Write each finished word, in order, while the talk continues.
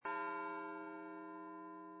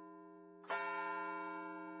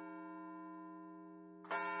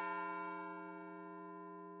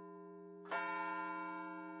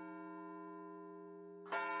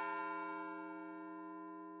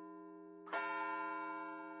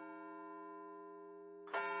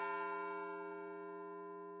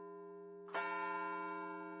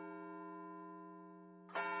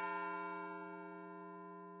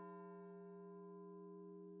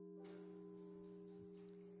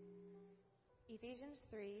Ephesians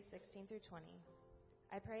 3:16 through 20.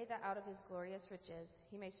 I pray that out of his glorious riches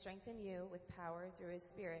he may strengthen you with power through his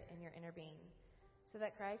Spirit in your inner being, so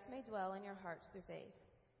that Christ may dwell in your hearts through faith.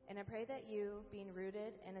 And I pray that you, being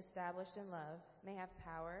rooted and established in love, may have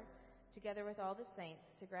power, together with all the saints,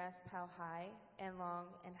 to grasp how high and long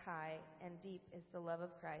and high and deep is the love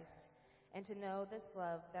of Christ, and to know this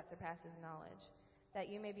love that surpasses knowledge, that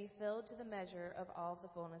you may be filled to the measure of all the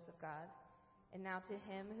fullness of God. And now to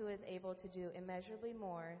him who is able to do immeasurably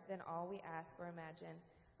more than all we ask or imagine,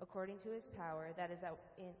 according to his power that is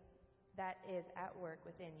at work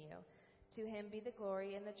within you. To him be the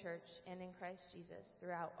glory in the church and in Christ Jesus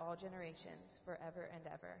throughout all generations, forever and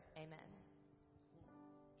ever. Amen.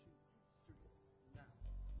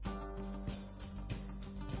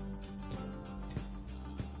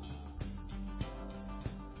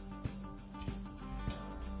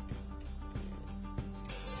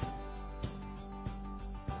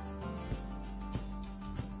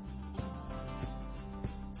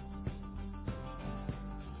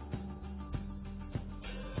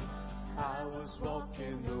 I was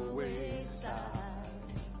walking the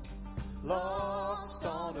wayside, lost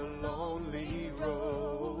on a lonely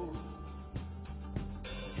road.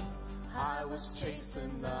 I was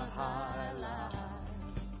chasing the high life,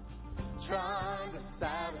 trying to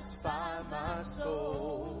satisfy my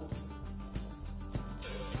soul.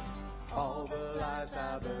 All the lies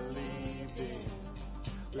I believed in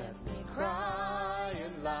left me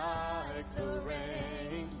crying like the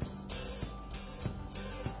rain.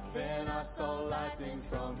 Then I saw lightning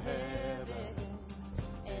from heaven,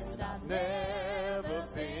 and I've never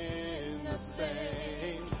been the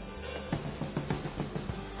same.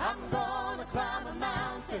 I'm gonna climb a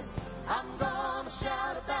mountain, I'm gonna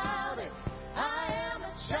shout about it. I am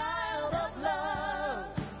a child of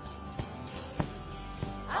love.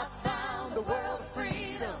 I found a world of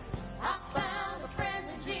freedom, I found a friend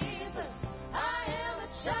in Jesus. I am a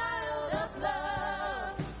child of love.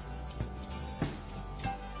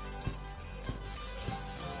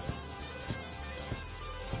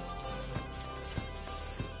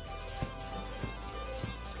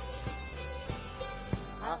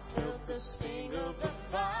 I felt the sting of the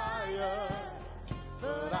fire,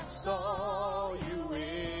 but I saw you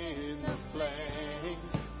in the flame.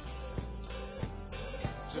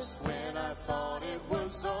 Just when I thought it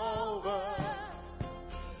was over,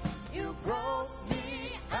 you broke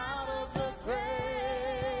me out of the grave.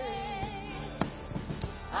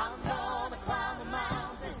 I'm gonna climb the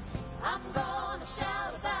mountain, I'm gonna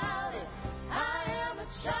shout about it. I am a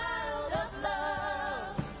child of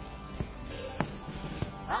love.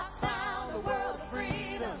 I found a world of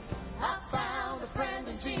freedom, I found a friend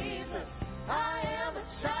in Jesus. I am a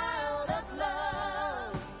child of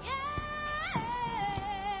love. Yeah.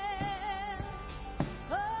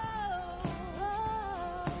 Oh,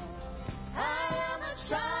 oh. I am a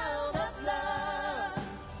child of love.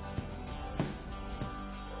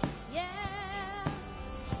 Yeah.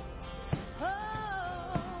 Oh,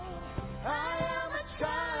 I am a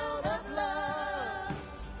child of love.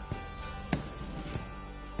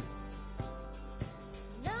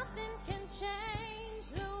 Nothing can change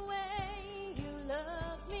the way you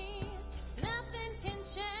love me. Nothing can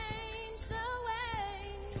change the way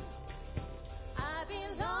I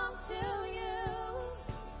belong to you.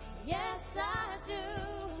 Yes, I do.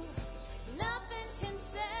 Nothing can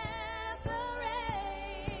separate.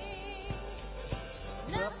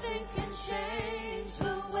 Nothing can change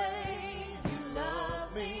the way you love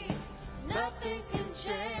me. Nothing can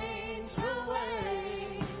change the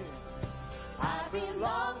way I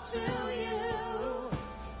belong to you.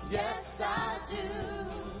 Yes, I do.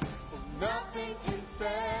 Nothing can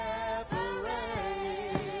separate.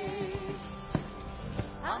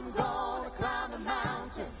 I'm gonna climb a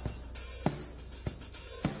mountain.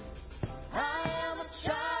 I am a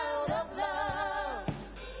child of love.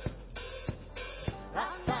 I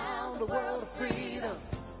found a world of freedom.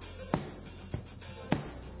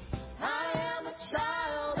 I am a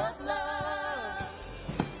child of love.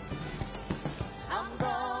 I'm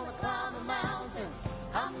gonna climb a mountain,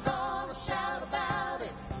 I'm gonna shout about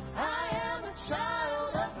it. I am a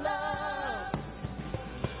child of love.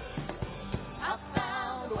 I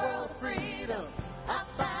found a world of freedom, I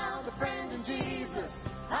found a friend in Jesus.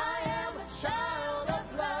 I am a child of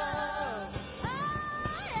love. I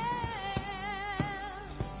am.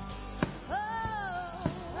 Oh,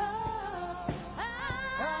 oh. I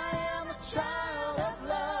am a child of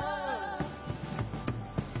love.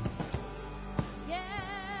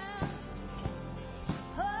 Yeah.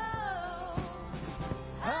 Oh,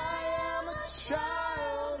 I am a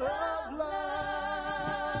child of love.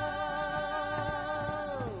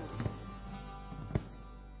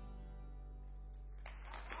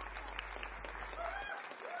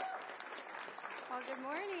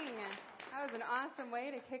 awesome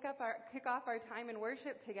way to kick off our time in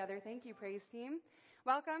worship together. Thank you, praise team.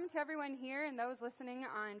 Welcome to everyone here and those listening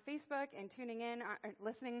on Facebook and tuning in, or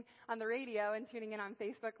listening on the radio and tuning in on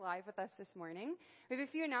Facebook Live with us this morning. We have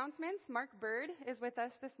a few announcements. Mark Burd is with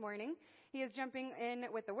us this morning. He is jumping in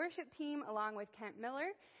with the worship team along with Kent Miller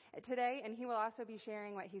today, and he will also be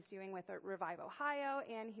sharing what he's doing with Revive Ohio,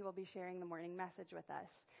 and he will be sharing the morning message with us.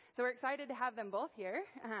 So we're excited to have them both here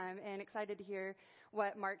and excited to hear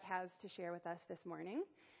what Mark has to share with us this morning.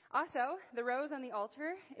 Also, the rose on the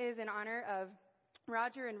altar is in honor of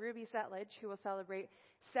Roger and Ruby Setledge, who will celebrate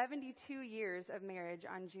 72 years of marriage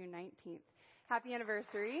on June 19th. Happy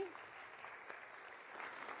anniversary.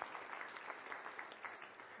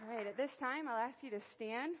 All right, at this time, I'll ask you to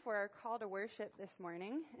stand for our call to worship this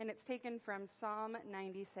morning, and it's taken from Psalm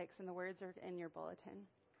 96, and the words are in your bulletin.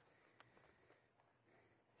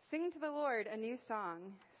 Sing to the Lord a new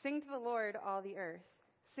song. Sing to the Lord, all the earth.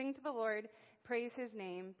 Sing to the Lord, praise his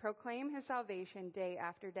name. Proclaim his salvation day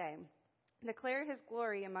after day. Declare his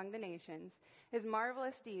glory among the nations, his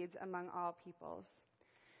marvelous deeds among all peoples.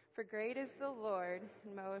 For great is the Lord,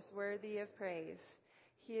 and most worthy of praise.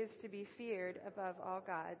 He is to be feared above all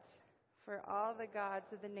gods. For all the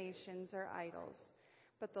gods of the nations are idols,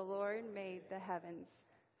 but the Lord made the heavens.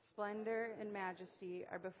 Splendor and majesty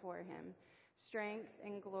are before him. Strength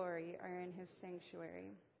and glory are in his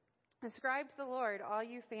sanctuary. Ascribe to the Lord, all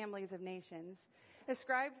you families of nations.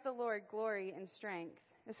 Ascribe to the Lord glory and strength.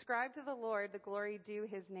 Ascribe to the Lord the glory due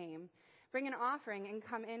his name. Bring an offering and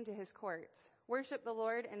come into his courts. Worship the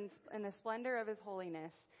Lord in the splendor of his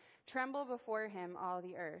holiness. Tremble before him, all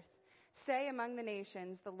the earth. Say among the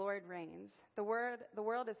nations, the Lord reigns. The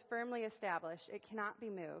world is firmly established. It cannot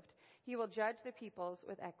be moved. He will judge the peoples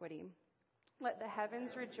with equity. Let the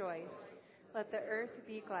heavens rejoice. Let the earth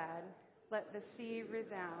be glad. Let the sea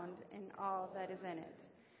resound and all that is in it.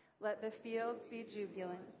 Let the fields be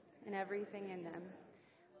jubilant and everything in them.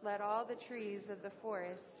 Let all the trees of the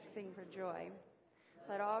forest sing for joy.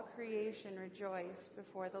 Let all creation rejoice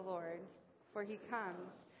before the Lord. For he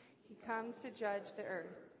comes to judge the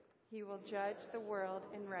earth. He will judge the world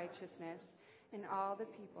in righteousness and all the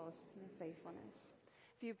peoples in faithfulness.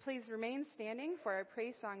 If you please remain standing for our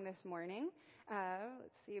praise song this morning.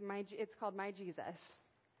 It's called My Jesus.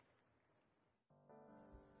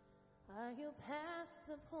 Are you past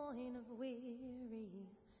the point of weary?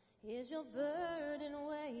 Is your burden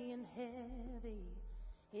weighing heavy?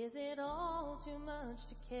 Is it all too much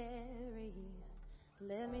to carry?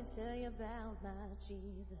 Let me tell you about my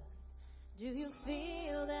Jesus. Do you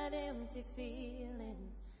feel that empty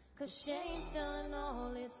feeling? 'Cause shame's done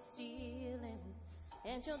all it's stealing,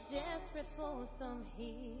 and you're desperate for some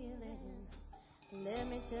healing. Let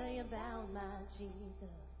me tell you about my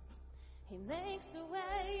Jesus. He makes a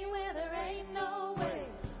way where there ain't no way.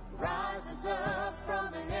 Rises up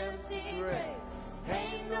from an empty grave.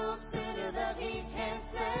 Ain't no sinner that he can't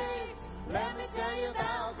save. Let me tell you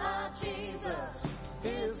about my Jesus.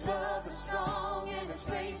 His love is strong and his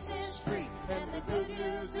grace is free. And the good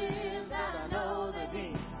news is that I know that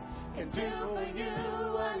he can do for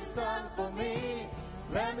you what he's done for me.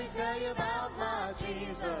 Let me tell you about my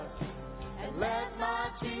Jesus. And let my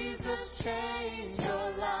Jesus change your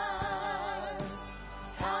life.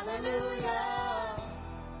 Hallelujah.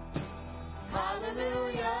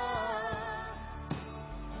 Hallelujah.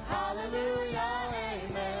 Hallelujah.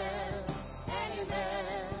 Amen.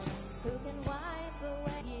 Amen. Who can wipe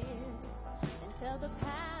away years and tell the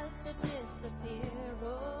past to disappear?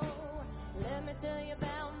 Oh, let me tell you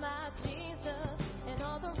about my Jesus and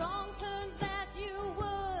all the wrong turns that you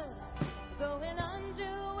would go and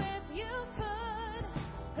undo if you could.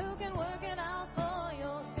 Who can work it out for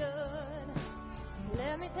your good?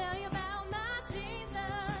 Let me tell you about my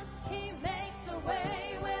Jesus. He makes a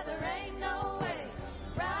way where there ain't no way.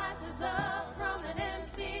 Rises up from an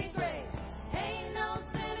empty grave. Ain't no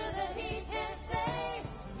sinner that he can't save.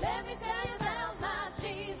 Let me tell you about my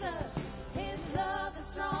Jesus. His love is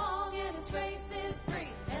strong and his grace is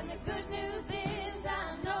free. And the good news is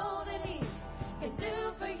I know that he can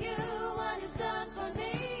do for you what he's done for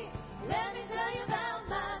me. Let me tell you about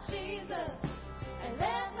my Jesus. And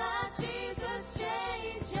let my Jesus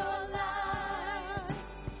change your life.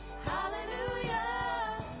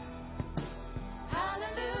 Hallelujah.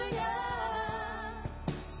 Hallelujah.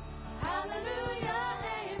 Hallelujah.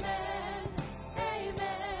 Amen.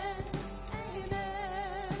 Amen.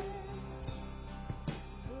 Amen.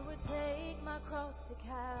 Who would take my cross to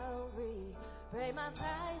Calvary, pay my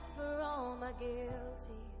price for all my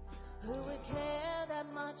guilty? Who would care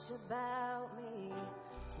that much about me?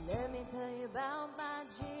 Let me tell you about my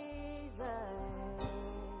Jesus.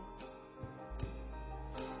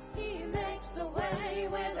 He makes the way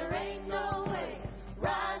where there ain't no way.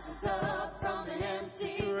 Rises up from an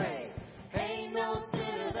empty grave. Ain't no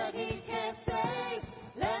sinner that he can't save.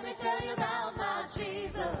 Let me tell you about my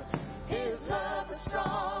Jesus. His love is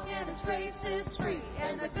strong and his grace is free.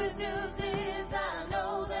 And the good news is I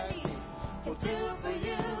know that he can do for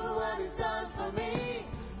you what he's done for me.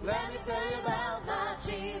 Let me tell you about my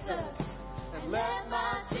Jesus. And let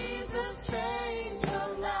my Jesus change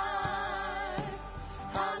your life.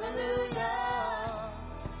 Hallelujah.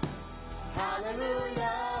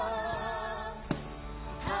 Hallelujah.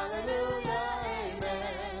 Hallelujah.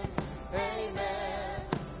 Amen. Amen.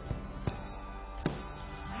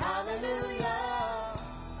 Hallelujah.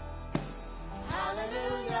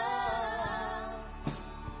 Hallelujah.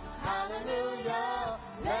 Hallelujah.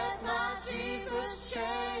 Let my Jesus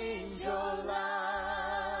change your life.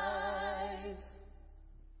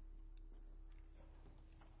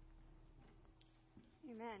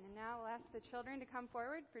 Amen. And now we'll ask the children to come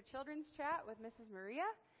forward for children's chat with Mrs. Maria.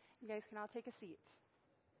 You guys can all take a seat.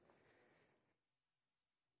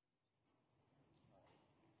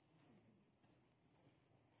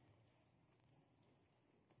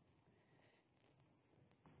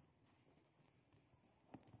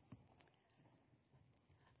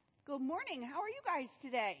 Good morning. How are you guys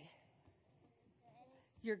today?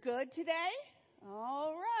 You're good today?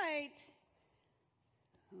 All right.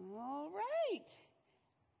 All right.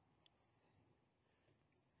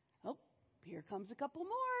 Oh, here comes a couple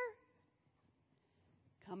more.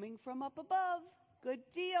 Coming from up above. Good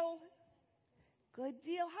deal. Good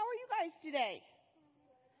deal. How are you guys today?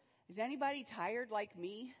 Is anybody tired like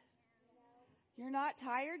me? You're not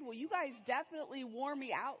tired? Well, you guys definitely wore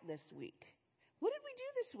me out this week. What did we do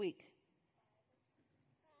this week?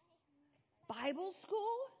 Bible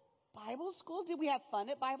school? Bible school? Did we have fun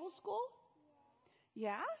at Bible school?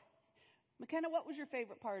 Yeah? McKenna, what was your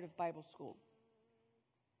favorite part of Bible school?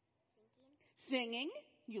 Singing.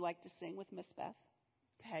 You like to sing with Miss Beth?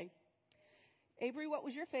 Okay. Avery, what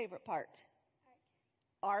was your favorite part?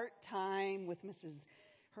 Art time with Mrs.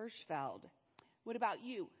 Hirschfeld. What about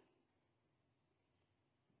you?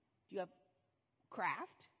 Do you have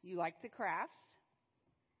craft? You like the crafts?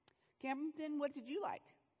 Camden, what did you like?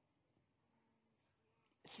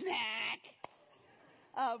 Snack.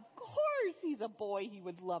 Of course, he's a boy. He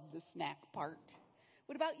would love the snack part.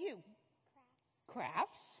 What about you?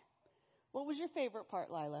 Crafts. What was your favorite part,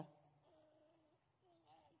 Lila?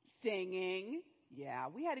 Singing. Yeah,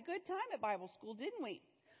 we had a good time at Bible school, didn't we?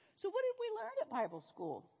 So what did we learn at Bible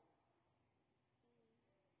school?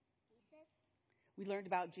 We learned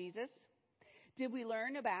about Jesus. Did we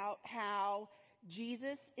learn about how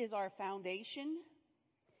Jesus is our foundation?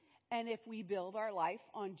 And if we build our life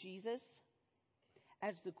on Jesus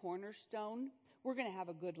as the cornerstone, we're going to have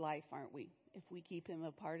a good life, aren't we? If we keep him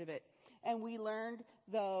a part of it. And we learned,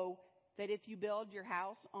 though, that if you build your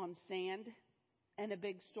house on sand and a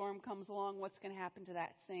big storm comes along, what's going to happen to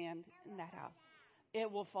that sand in that house? It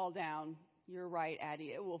will fall down. You're right,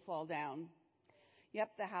 Addie. It will fall down.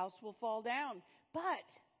 Yep, the house will fall down. But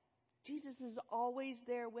Jesus is always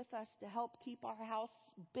there with us to help keep our house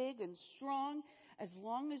big and strong as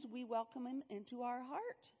long as we welcome him into our heart.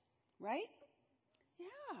 Right?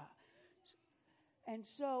 Yeah. And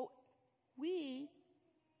so we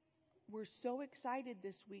were so excited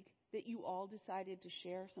this week that you all decided to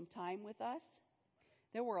share some time with us.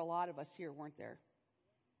 There were a lot of us here, weren't there?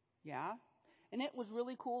 Yeah? And it was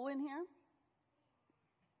really cool in here?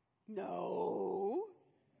 No.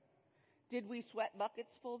 Did we sweat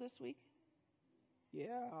buckets full this week?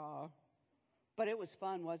 Yeah. But it was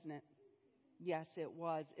fun, wasn't it? Yes, it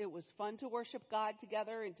was. It was fun to worship God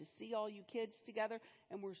together and to see all you kids together.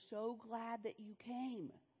 And we're so glad that you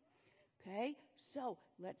came. Okay? So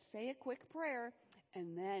let's say a quick prayer.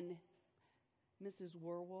 And then Mrs.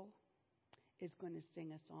 Werwell is going to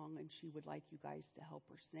sing a song, and she would like you guys to help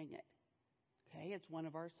her sing it. Okay? It's one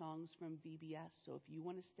of our songs from VBS. So if you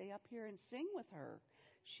want to stay up here and sing with her,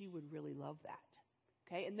 she would really love that.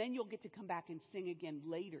 Okay? And then you'll get to come back and sing again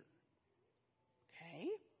later. Okay?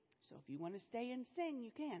 So if you want to stay and sing,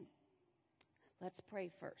 you can. Let's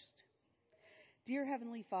pray first. Dear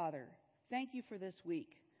Heavenly Father, thank you for this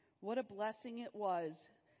week. What a blessing it was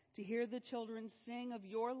to hear the children sing of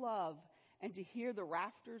your love and to hear the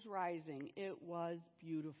rafters rising. It was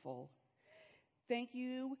beautiful. Thank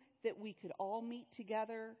you that we could all meet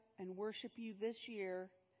together and worship you this year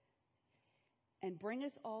and bring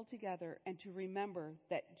us all together and to remember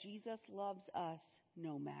that Jesus loves us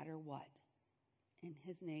no matter what. In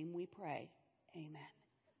his name we pray. Amen.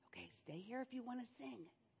 Okay, stay here if you want to sing.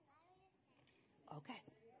 Okay.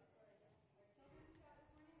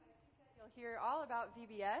 You'll hear all about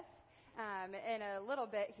VBS. in a little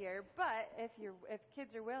bit here. But if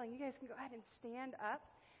kids are willing, you guys can go ahead and stand up.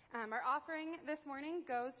 Our offering this morning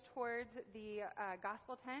goes towards the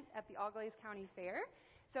gospel tent at the All-Glaze County Fair.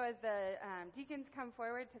 So as the deacons come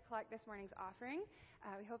forward to collect this morning's offering,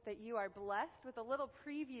 we hope that you are blessed with a little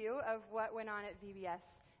preview of what went on at VBS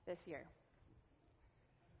this year.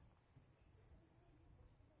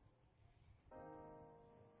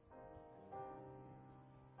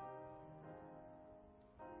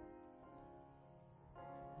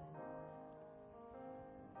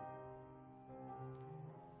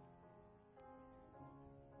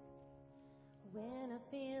 When I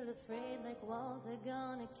feel afraid like walls are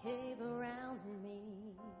gonna cave around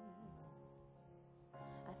me,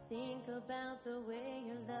 I think about the way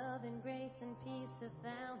your love and grace and peace have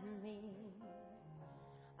found me.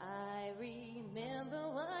 I remember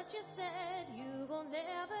what you said, you will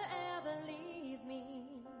never ever leave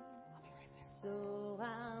me. So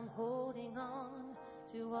I'm holding on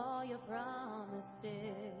to all your promises.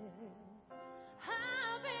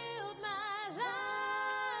 I build my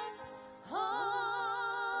life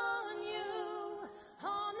on you,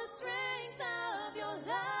 on the strength of your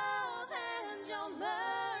love and your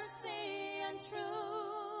mercy and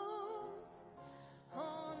truth.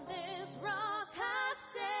 On this rock I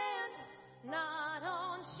stand, not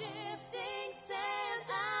on shifting sand.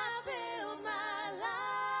 I build my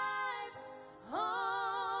life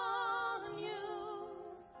on you,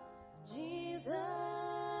 Jesus.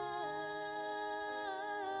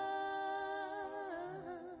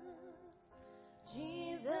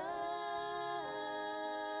 Jesus,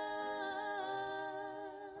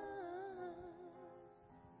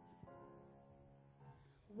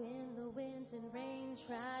 when the wind and rain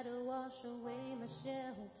try to wash away my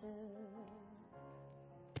shelter,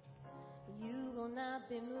 you will not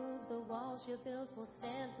be moved, the walls you built will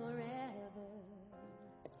stand forever.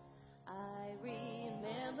 I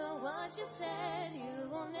remember what you said, you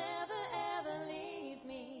will never ever leave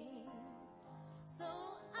me. So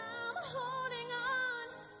I'm holding on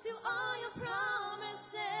to all your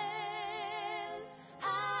promises.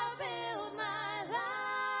 I build my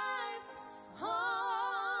life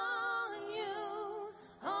on you,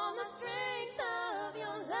 on the strength of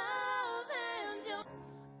your love and your.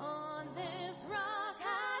 On this rock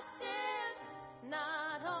I stand,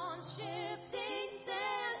 not on shifting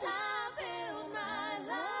sand. I build my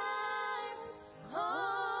life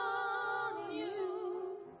on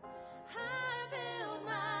you. I build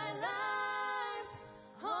my life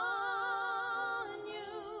on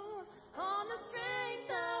you, on the strength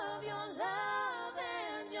of your love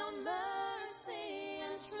and your mercy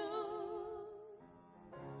and truth.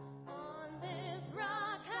 On this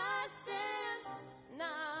rock I stand,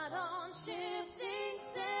 not on shifting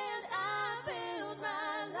sand. I build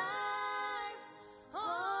my life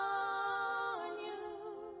on you,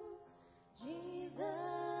 Jesus.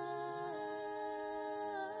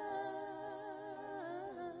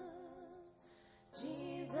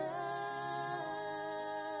 Jesus.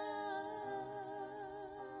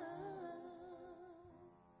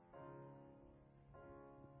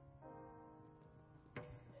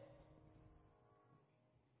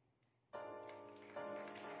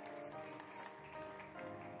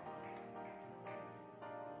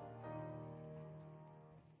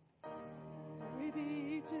 Glory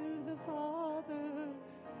be to the Father,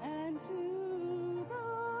 and to the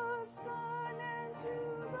Son, and to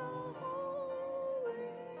the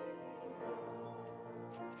Holy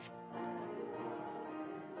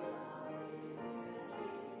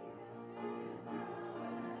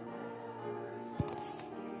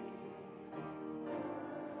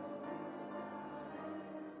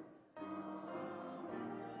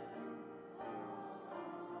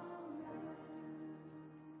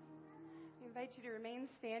We invite you to remain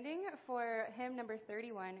standing for hymn number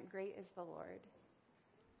 31, Great is the Lord.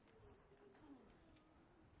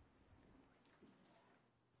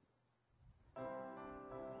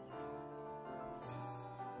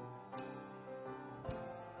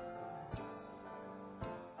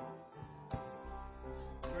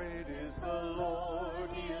 Great is the Lord,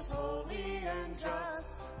 He is holy and just.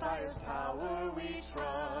 By His power we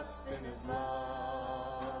trust in His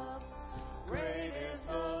love. Great is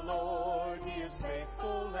the Lord, He is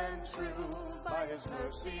faithful and true. By His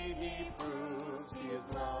mercy He proves He is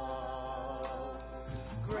love.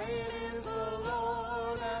 Great is the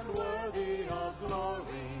Lord and worthy of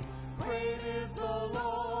glory. Great is the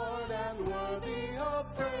Lord and worthy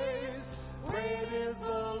of praise. Great is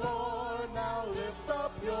the Lord, now lift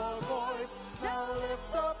up your voice. Now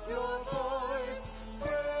lift up your voice.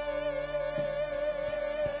 Great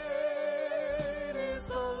is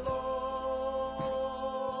the Lord.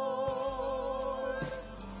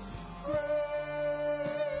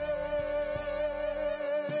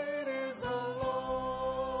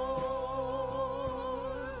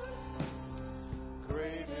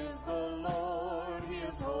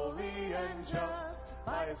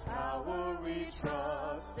 we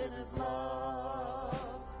trust in his love.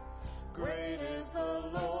 Great is the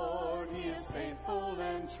Lord, he is faithful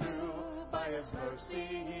and true. By his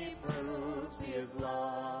mercy he proves he is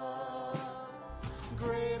love.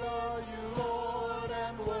 Great are you, Lord,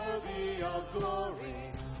 and worthy of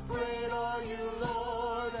glory. Great are you,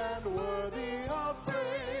 Lord, and worthy of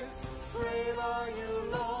praise. Great are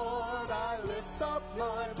you, Lord, I lift up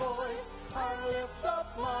my voice. I lift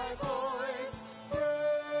up my voice. Great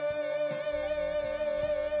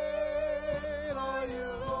are you,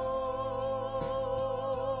 Lord.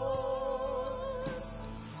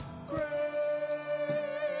 Great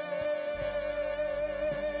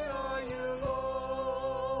are you, Lord.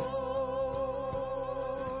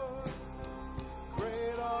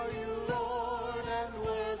 Great are you, Lord, and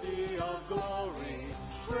worthy of glory.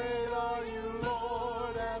 Great are you,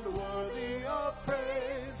 Lord, and worthy of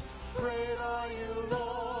praise. Great are you,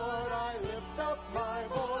 Lord, I lift up my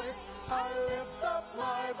voice. I lift up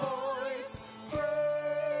my voice. Great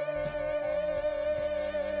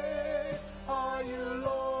are you,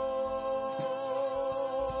 Lord.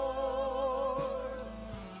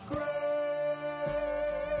 Great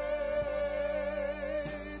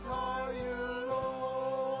are you, Lord.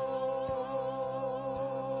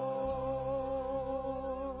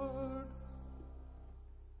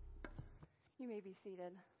 You may be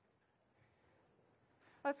seated.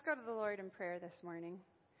 Let's go to the Lord in prayer this morning.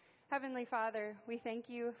 Heavenly Father, we thank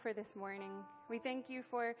you for this morning. We thank you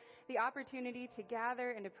for the opportunity to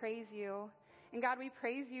gather and to praise you. And God, we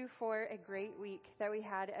praise you for a great week that we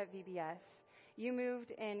had at VBS. You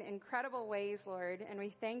moved in incredible ways, Lord, and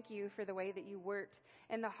we thank you for the way that you worked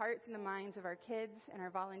in the hearts and the minds of our kids and our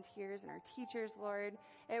volunteers and our teachers, Lord.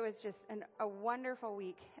 It was just a wonderful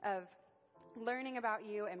week of learning about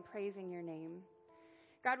you and praising your name.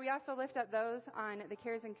 God, we also lift up those on the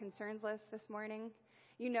cares and concerns list this morning.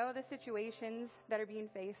 You know the situations that are being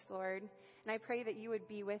faced, Lord, and I pray that you would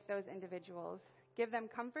be with those individuals. Give them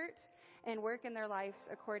comfort and work in their lives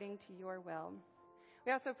according to your will.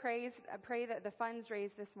 We also pray that the funds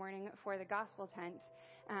raised this morning for the gospel tent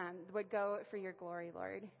would go for your glory,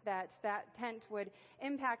 Lord, that tent would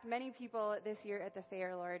impact many people this year at the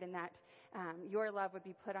fair, Lord, and that your love would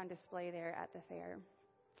be put on display there at the fair.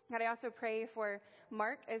 God, I also pray for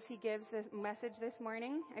Mark as he gives this message this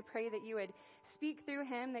morning. I pray that you would speak through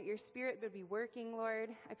him, that your spirit would be working, Lord.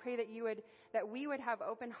 I pray that we would have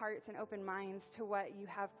open hearts and open minds to what you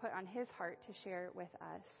have put on his heart to share with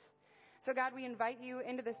us. So God, we invite you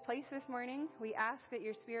into this place this morning. We ask that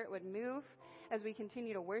your spirit would move as we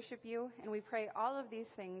continue to worship you. And we pray all of these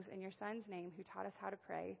things in your Son's name, who taught us how to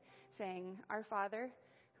pray, saying, Our Father,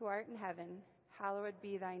 who art in heaven, hallowed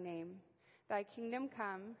be thy name. Thy kingdom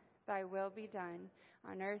come, thy will be done,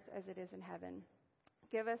 on earth as it is in heaven.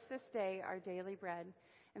 Give us this day our daily bread,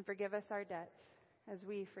 and forgive us our debts, as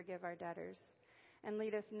we forgive our debtors. And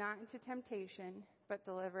lead us not into temptation, but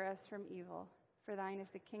deliver us from evil. For thine is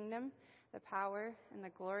the kingdom, the power, and the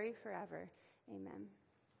glory forever. Amen.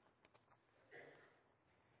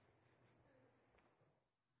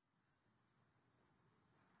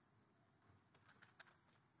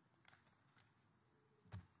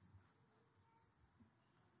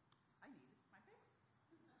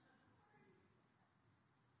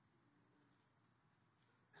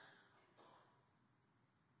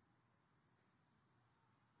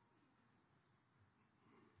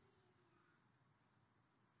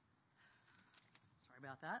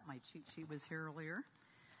 About that. My cheat sheet was here earlier.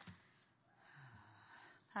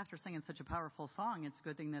 After singing such a powerful song, it's a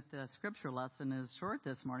good thing that the scripture lesson is short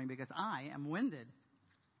this morning because I am winded.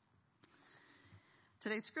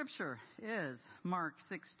 Today's scripture is Mark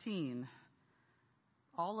 16,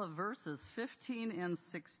 all of verses 15 and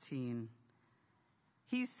 16.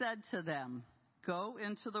 He said to them, Go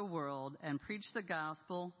into the world and preach the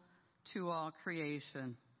gospel to all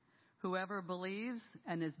creation. Whoever believes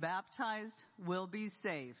and is baptized will be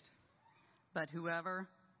saved, but whoever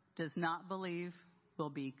does not believe will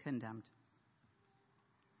be condemned.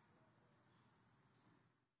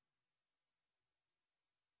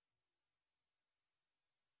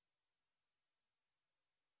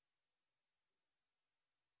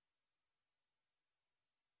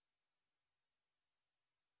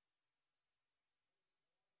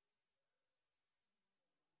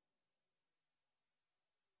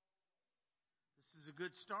 This is a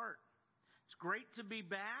good start. It's great to be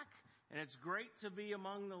back, and it's great to be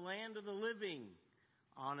among the land of the living,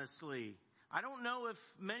 honestly. I don't know if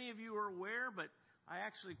many of you are aware, but I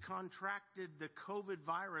actually contracted the COVID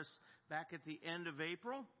virus back at the end of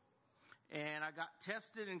April, and I got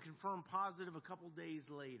tested and confirmed positive a couple days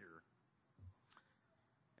later.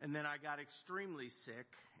 And then I got extremely sick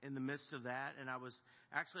in the midst of that, and I was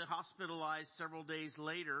actually hospitalized several days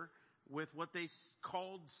later with what they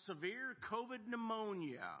called severe COVID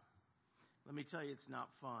pneumonia. Let me tell you, it's not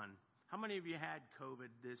fun. How many of you had COVID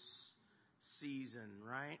this season,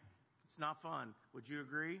 right? It's not fun. Would you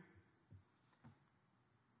agree?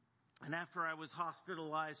 And after I was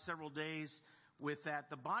hospitalized several days with that,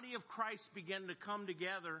 the body of Christ began to come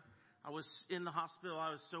together. I was in the hospital. I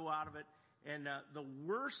was so out of it. And the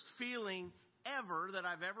worst feeling ever that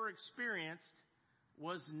I've ever experienced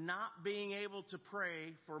was not being able to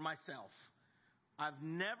pray for myself. I've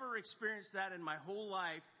never experienced that in my whole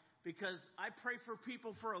life because I pray for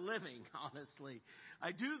people for a living, honestly.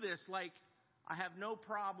 I do this like I have no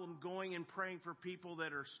problem going and praying for people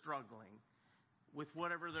that are struggling with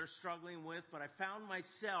whatever they're struggling with, but I found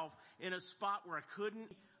myself in a spot where I couldn't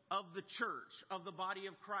of the church, of the body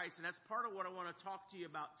of Christ. And that's part of what I want to talk to you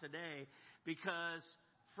about today, because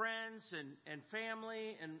friends and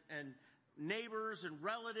family and neighbors and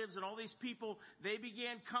relatives and all these people, they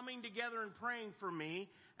began coming together and praying for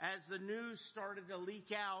me as the news started to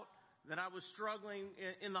leak out that I was struggling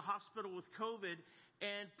in the hospital with COVID,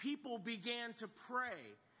 and people began to pray.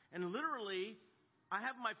 And literally, I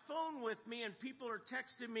have my phone with me and people are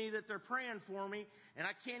texting me that they're praying for me, and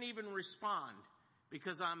I can't even respond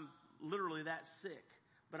because I'm literally that sick.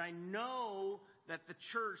 But I know that the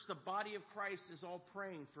church, the body of Christ, is all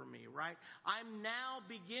praying for me, right? I'm now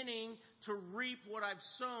beginning to reap what I've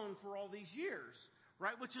sown for all these years,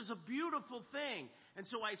 right? Which is a beautiful thing. And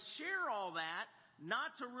so I share all that,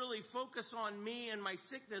 not to really focus on me and my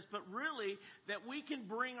sickness, but really that we can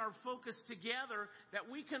bring our focus together, that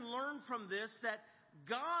we can learn from this, that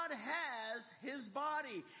God has His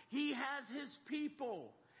body. He has His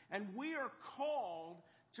people. And we are called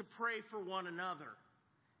to pray for one another.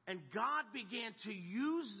 And God began to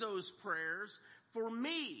use those prayers for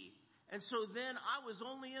me. And so then I was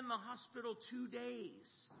only in the hospital 2 days.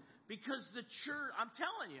 Because the church, I'm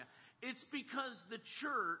telling you, it's because the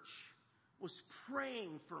church was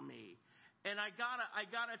praying for me. And I got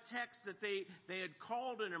a text that they had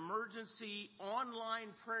called an emergency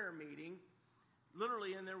online prayer meeting.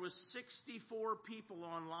 Literally, and there was 64 people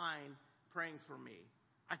online praying for me.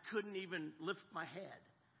 I couldn't even lift my head.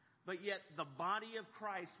 But yet the body of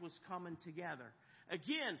Christ was coming together.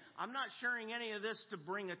 Again, I'm not sharing any of this to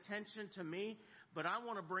bring attention to me, but I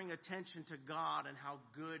want to bring attention to God and how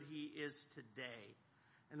good He is today.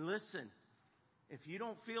 And listen, if you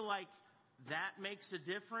don't feel like that makes a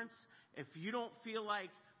difference, if you don't feel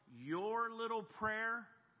like your little prayer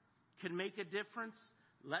can make a difference,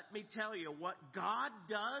 let me tell you what God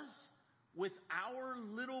does with our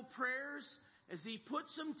little prayers is He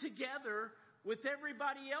puts them together with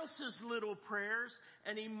everybody else's little prayers,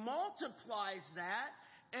 and He multiplies that,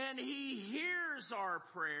 and He hears our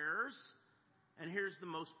prayers. And here's the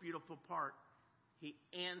most beautiful part. He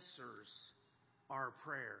answers our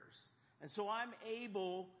prayers. And so I'm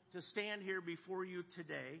able to stand here before you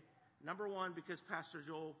today, number one, because Pastor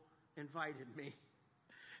Joel invited me.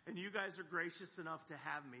 And you guys are gracious enough to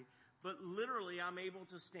have me. But literally, I'm able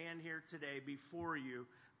to stand here today before you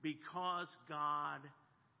because God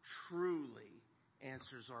truly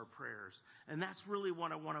answers our prayers. And that's really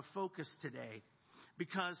what I want to focus today.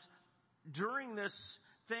 Because during this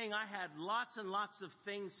thing, I had lots and lots of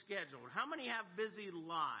things scheduled. How many have busy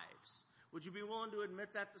lives? Would you be willing to admit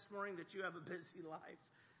that this morning, that you have a busy life?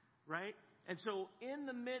 Right? And so in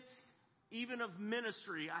the midst even of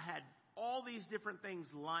ministry, I had all these different things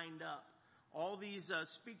lined up. All these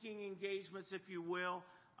speaking engagements, if you will,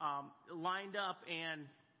 lined up. And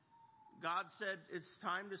God said, it's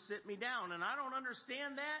time to sit me down. And I don't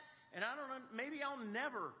understand that. And maybe I'll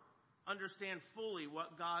never understand fully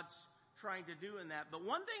what God's trying to do in that. But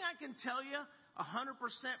one thing I can tell you 100%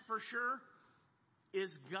 for sure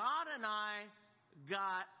is God and I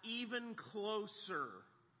got even closer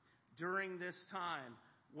during this time.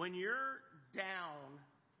 When you're down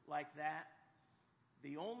like that,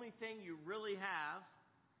 the only thing you really have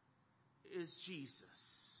is Jesus.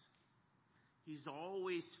 He's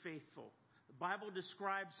always faithful. The Bible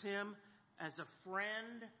describes Him as a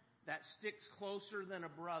friend that sticks closer than a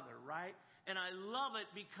brother, right? And I love it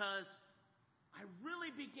because I really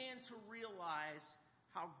began to realize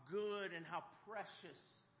how good and how precious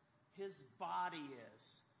His body is.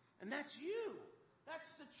 And that's you. That's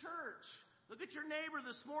the church. Look at your neighbor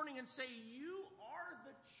this morning and say, you are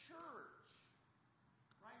the church.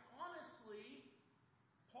 Right? Honestly,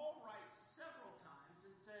 Paul writes several times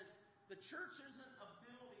and says, the church isn't a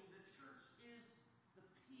building, the church is the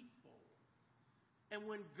people. And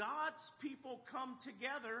when God's people come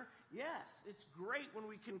together, yes, it's great when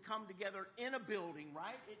we can come together in a building,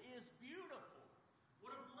 right? It is beautiful.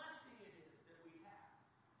 What a blessing it is that we have.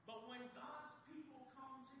 But when God's people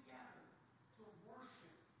come together to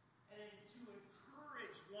worship and to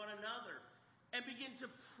encourage one another and begin to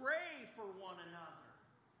pray for one another,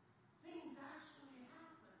 things actually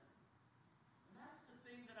happen. And that's the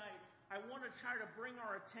thing that I want to try to bring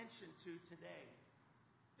our attention to today.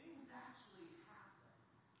 Things actually happen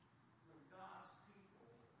when God's people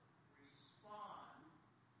respond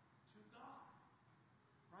to God.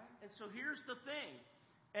 Right? And so here's the thing.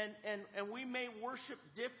 And we may worship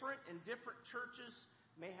different, and different churches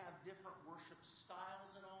may have different worship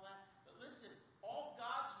styles and all that. But listen, all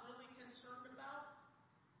God's really concerned about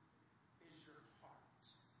is your heart.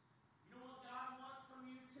 You know what God wants from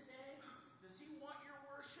you today? Does He want your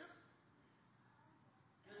worship?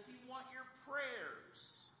 Does He want your prayers?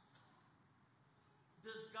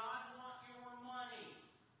 Does God want your money?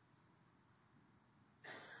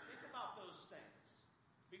 Think about those things.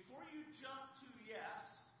 Before you jump to yes,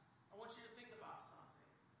 I want you to think about something.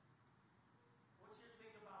 I want you to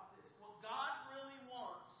think about this. What God really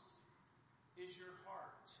wants is your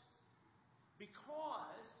heart.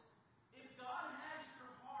 Because if God has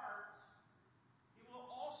your heart, He will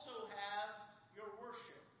also have your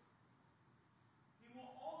worship. He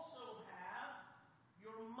will also have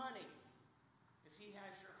your money if He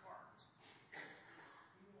has your heart.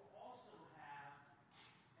 He will also have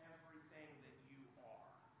everything that you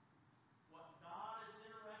are. What God is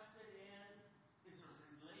interested in is a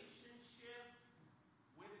relationship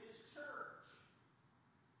with His church.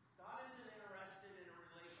 God isn't interested in a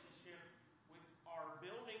relationship with our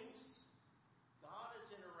buildings. God is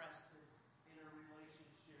interested in a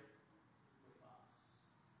relationship with us.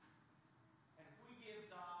 And if we give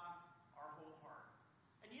God our whole heart.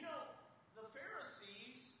 And you know, the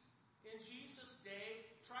Pharisees in Jesus' day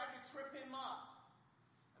tried to trip Him up.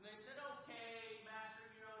 And they said, okay, Master,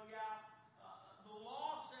 the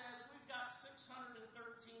law says we've got 613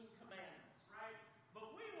 commandments, right?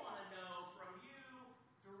 But we want to know from you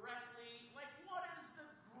directly, like, what is the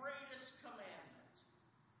greatest commandment?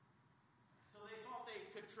 So they thought they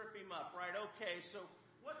could trip Him up, right? Okay, so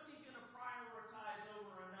what's He going to prioritize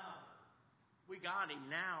over another? We got Him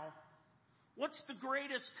now. What's the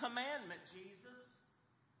greatest commandment, Jesus?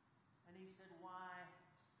 And He said, why?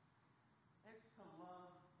 It's to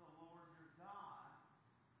love the Lord your God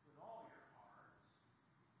with all your heart,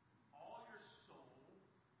 all your soul,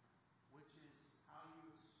 which is how you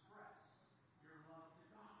express your love to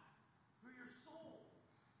God. Through your soul.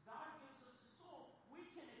 God gives us a soul. We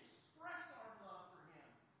can express our love for Him.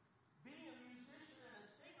 Being a musician and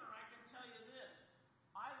a singer, I can tell you this.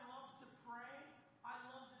 I love to pray. I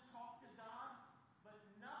love to talk to God. But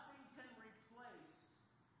nothing can replace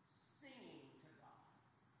singing to God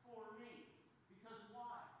for me. Because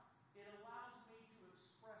why? It allows me to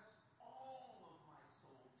express all of my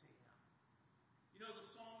soul to Him. You know, the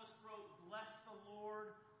psalmist wrote, bless the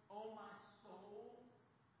Lord, O my soul,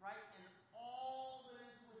 right? And all that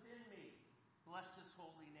is within me, bless His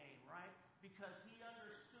holy name, right? Because he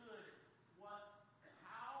understood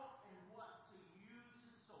how and what to use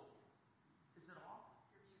his soul. Is it off?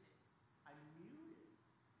 You're muted. I'm muted.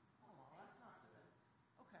 Oh, well, that's not good.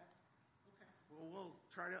 Okay. Well, we'll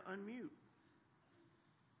try to unmute.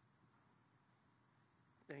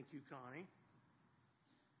 Thank you, Connie.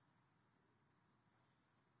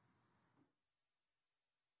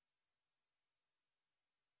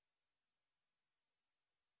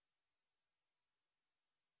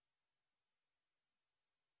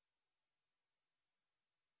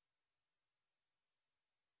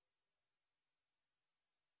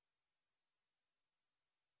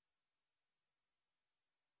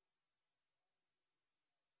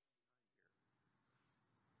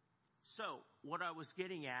 So, what I was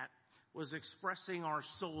getting at was expressing our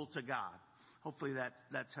soul to God. Hopefully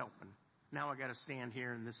that's helping. Now I got to stand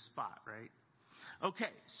here in this spot, right?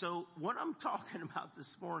 Okay, so what I'm talking about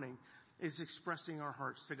this morning is expressing our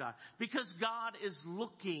hearts to God. Because God is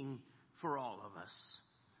looking for all of us.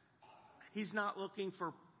 He's not looking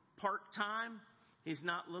for part-time. He's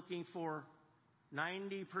not looking for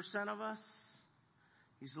 90% of us.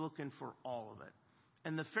 He's looking for all of it.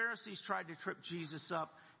 And the Pharisees tried to trip Jesus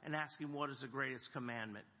up and ask Him, what is the greatest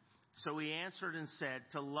commandment? So He answered and said,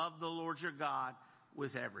 to love the Lord your God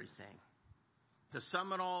with everything. To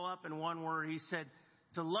sum it all up in one word, He said,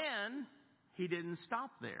 to love. Then He didn't stop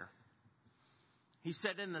there. He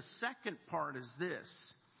said, and the second part is this,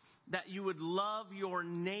 that you would love your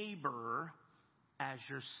neighbor as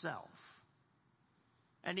yourself.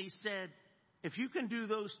 And He said, if you can do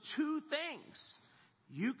those two things,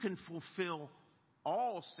 you can fulfill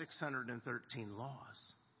all 613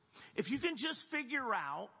 laws. If you can just figure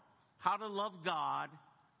out how to love God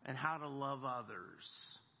and how to love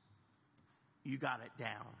others, you got it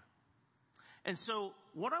down. And so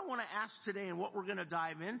what I want to ask today and what we're going to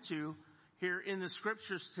dive into here in the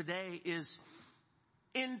scriptures today is,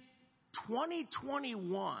 in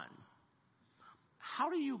 2021, how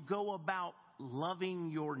do you go about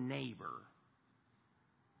loving your neighbor?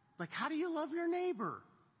 Like, how do you love your neighbor?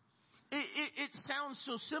 It sounds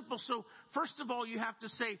so simple. So first of all, you have to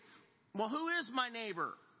say, well, who is my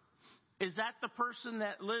neighbor? Is that the person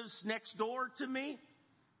that lives next door to me?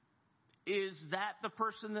 Is that the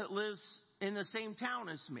person that lives in the same town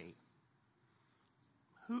as me?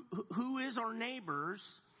 Who is our neighbors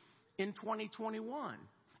in 2021?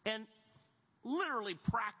 And literally,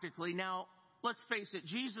 practically, now, let's face it,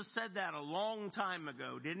 Jesus said that a long time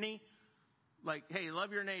ago, didn't he? Like, hey,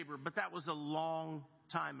 love your neighbor. But that was a long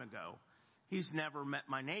time ago. He's never met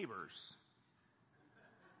my neighbors.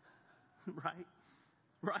 Right?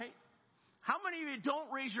 Right? How many of you,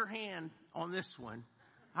 don't raise your hand on this one,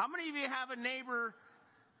 how many of you have a neighbor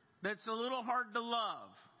that's a little hard to love?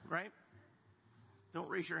 Right? Don't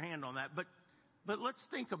raise your hand on that. But let's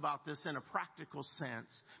think about this in a practical sense.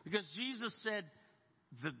 Because Jesus said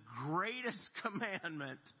the greatest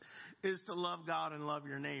commandment is to love God and love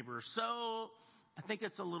your neighbor. So I think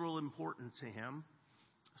it's a little important to him.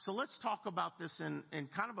 So let's talk about this in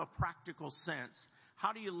kind of a practical sense.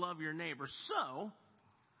 How do you love your neighbor? So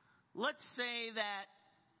let's say that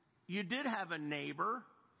you did have a neighbor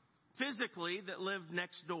physically that lived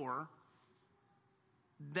next door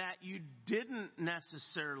that you didn't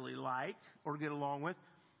necessarily like or get along with.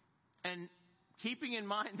 And keeping in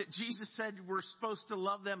mind that Jesus said we're supposed to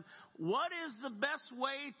love them, what is the best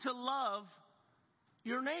way to love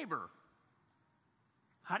your neighbor?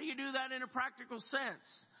 How do you do that in a practical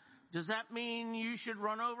sense? Does that mean you should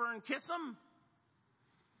run over and kiss them?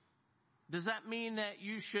 Does that mean that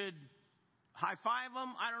you should high five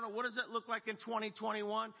them? I don't know. What does that look like in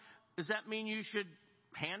 2021? Does that mean you should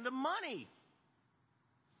hand them money?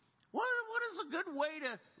 What is a good way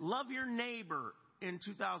to love your neighbor in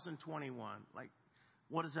 2021? Like,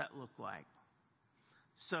 what does that look like?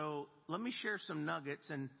 So let me share some nuggets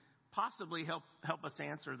and possibly help us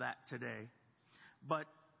answer that today. But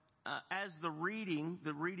as the reading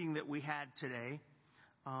that we had today,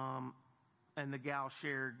 and the gal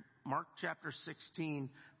shared, Mark chapter 16,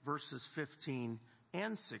 verses 15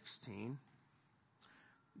 and 16,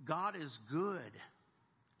 God is good.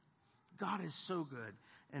 God is so good,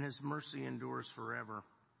 and his mercy endures forever.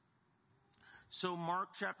 So Mark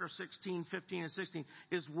chapter 16, 15, and 16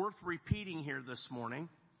 is worth repeating here this morning.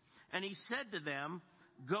 And he said to them,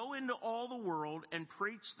 "Go into all the world and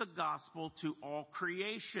preach the gospel to all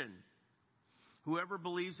creation. Whoever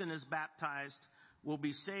believes and is baptized will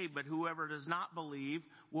be saved, but whoever does not believe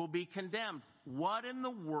will be condemned." What in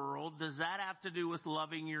the world does that have to do with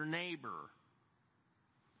loving your neighbor?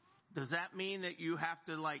 Does that mean that you have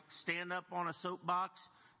to stand up on a soapbox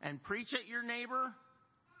and preach at your neighbor?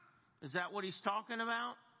 Is that what he's talking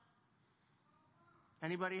about?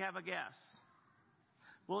 Anybody have a guess?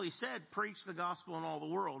 Well, he said preach the gospel in all the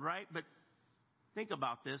world, right? But think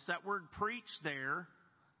about this. That word preach there,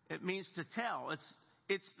 it means to tell.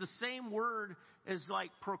 It's the same word as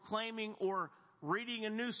proclaiming or reading a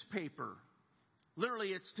newspaper.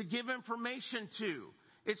 Literally, it's to give information to.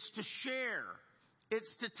 It's to share.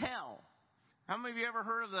 It's to tell. How many of you ever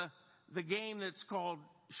heard of the game that's called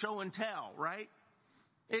show and tell, right?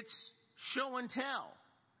 It's show and tell.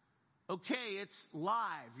 Okay, it's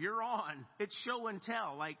live. You're on. It's show and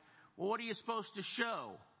tell. Well, what are you supposed to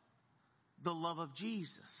show? The love of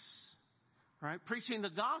Jesus. Right? Preaching the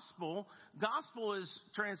gospel. Gospel is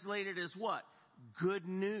translated as what? Good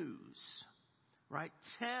news. Right?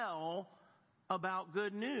 Tell about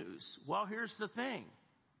good news. Well, here's the thing.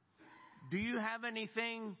 Do you have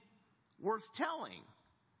anything worth telling?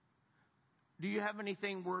 Do you have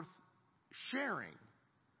anything worth sharing?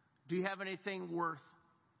 Do you have anything worth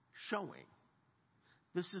showing?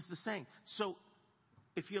 This is the same. So,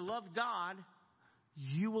 if you love God,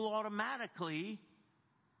 you will automatically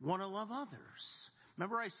want to love others.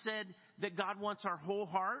 Remember I said that God wants our whole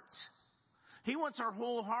heart? He wants our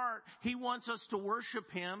whole heart. He wants us to worship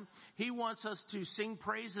him. He wants us to sing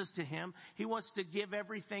praises to him. He wants to give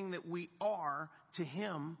everything that we are to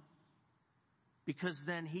him, because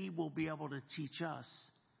then he will be able to teach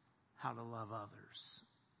us how to love others.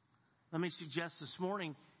 Let me suggest this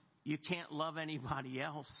morning, you can't love anybody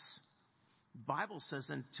else. The Bible says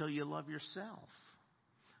until you love yourself.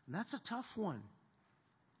 And that's a tough one,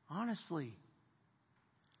 honestly.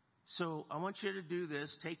 So I want you to do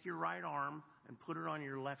this. Take your right arm and put it on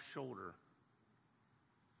your left shoulder.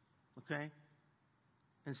 Okay?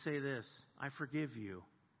 And say this, I forgive you.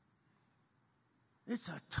 It's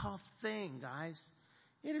a tough thing, guys.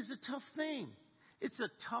 It is a tough thing. It's a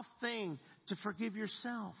tough thing to forgive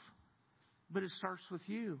yourself. But it starts with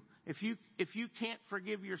you. If you can't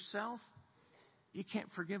forgive yourself, you can't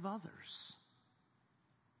forgive others.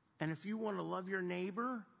 And if you want to love your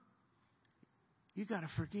neighbor, you got to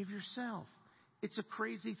forgive yourself. It's a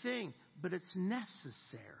crazy thing, but it's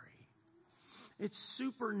necessary. It's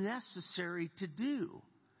super necessary to do.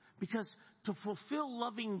 Because to fulfill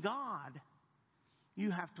loving God,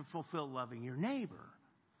 you have to fulfill loving your neighbor.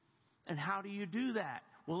 And how do you do that?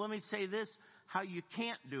 Well, let me say this, how you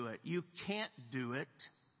can't do it. You can't do it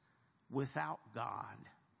without God.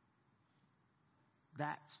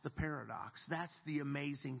 That's the paradox. That's the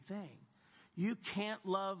amazing thing. You can't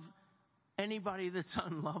love anybody that's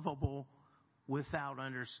unlovable without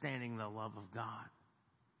understanding the love of God.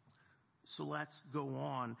 So let's go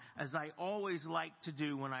on. As I always like to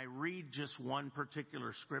do when I read just one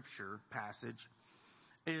particular scripture passage,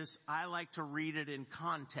 is I like to read it in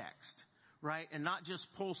context, right? And not just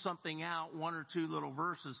pull something out, one or two little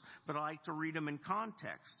verses, but I like to read them in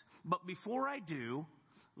context. But before I do,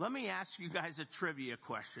 let me ask you guys a trivia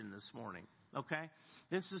question this morning, okay?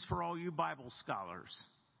 This is for all you Bible scholars.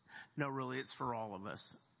 No, really, it's for all of us.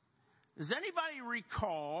 Does anybody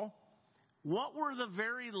recall what were the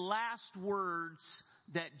very last words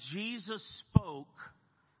that Jesus spoke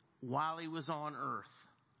while he was on earth?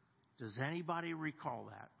 Does anybody recall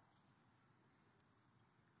that?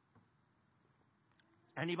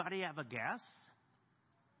 Anybody have a guess?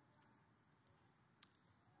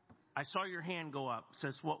 I saw your hand go up. It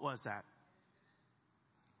says, what was that?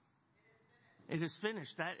 It is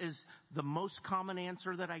finished. That is the most common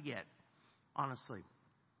answer that I get, honestly.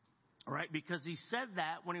 All right? Because he said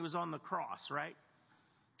that when he was on the cross, right?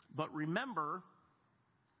 But remember,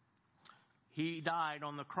 he died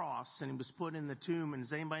on the cross and he was put in the tomb. And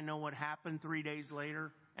does anybody know what happened 3 days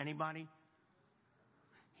later? Anybody?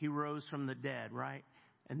 He rose from the dead, right?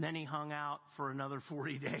 And then he hung out for another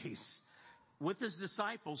 40 days with his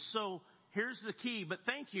disciples. So here's the key. But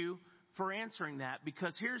thank you for answering that,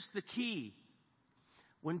 because here's the key.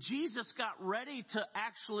 When Jesus got ready to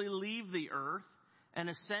actually leave the earth and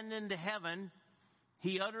ascend into heaven,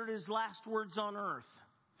 he uttered his last words on earth.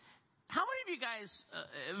 How many of you guys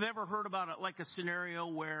have ever heard about it, like a scenario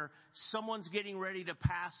where someone's getting ready to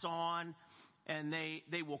pass on and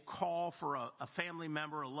they will call for a family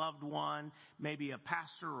member, a loved one, maybe a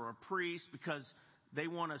pastor or a priest, because they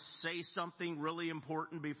want to say something really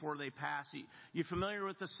important before they pass? You familiar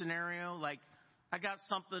with the scenario? Like, I got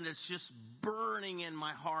something that's just burning in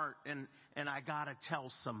my heart and I got to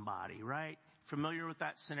tell somebody, right? Familiar with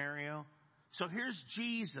that scenario? So here's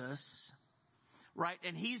Jesus, right?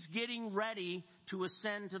 And he's getting ready to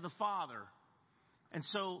ascend to the Father. And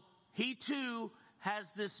so he too has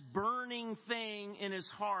this burning thing in his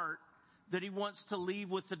heart that he wants to leave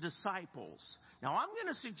with the disciples. Now, I'm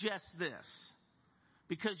going to suggest this,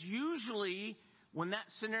 because usually when that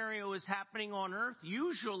scenario is happening on earth,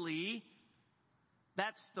 usually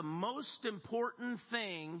that's the most important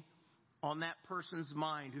thing on that person's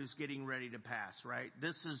mind who's getting ready to pass, right?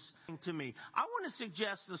 This is to me. I want to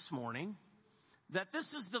suggest this morning that this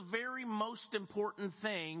is the very most important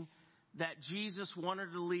thing that Jesus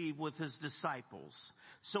wanted to leave with his disciples.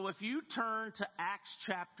 So if you turn to Acts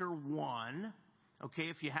chapter 1, okay,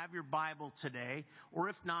 if you have your Bible today, or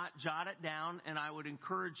if not, jot it down, and I would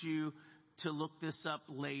encourage you to look this up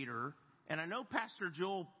later. And I know Pastor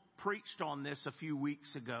Joel preached on this a few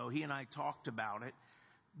weeks ago. He and I talked about it.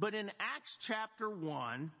 But in Acts chapter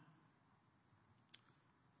 1,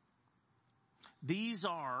 these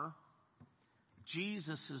are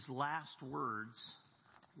Jesus' last words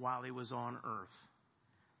while he was on earth.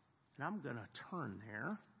 And I'm going to turn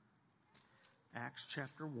there. Acts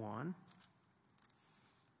chapter 1.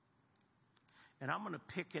 And I'm going to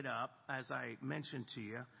pick it up, as I mentioned to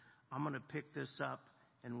you. I'm going to pick this up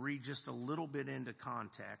and read just a little bit into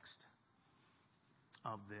context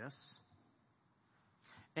of this.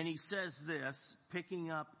 And he says this, picking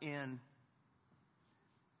up in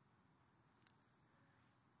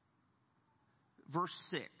verse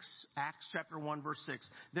 6, Acts chapter 1, verse 6.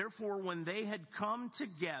 Therefore, when they had come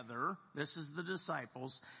together, this is the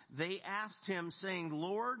disciples, they asked him, saying,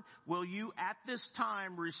 Lord, will you at this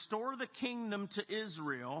time restore the kingdom to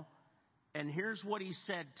Israel? And here's what he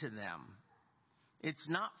said to them. It's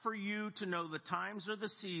not for you to know the times or the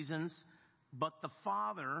seasons, but the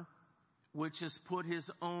Father, which has put his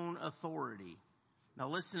own authority. Now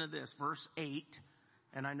listen to this, verse 8.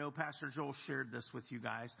 and I know Pastor Joel shared this with you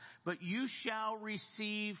guys, but you shall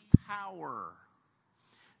receive power.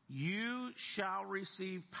 You shall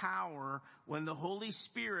receive power when the Holy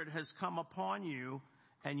Spirit has come upon you,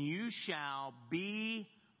 and you shall be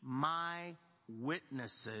my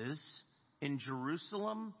witnesses in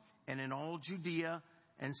Jerusalem and in all Judea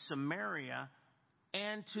and Samaria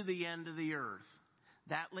and to the end of the earth.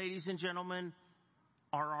 That, ladies and gentlemen,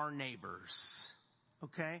 are our neighbors.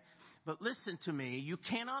 Okay? But listen to me. You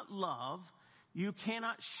cannot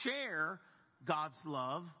share God's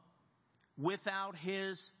love without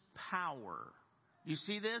His power. You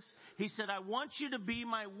see this? He said, I want you to be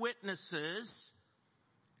my witnesses,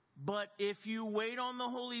 but if you wait on the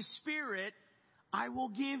Holy Spirit, I will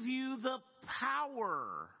give you the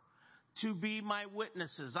power to be my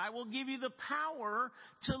witnesses. I will give you the power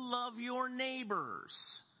to love your neighbors.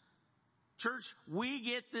 Church, we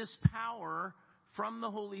get this power from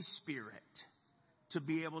the Holy Spirit to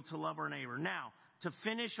be able to love our neighbor. Now, to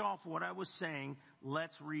finish off what I was saying,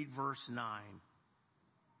 let's read verse 9.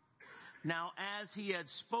 Now, as he had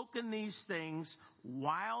spoken these things,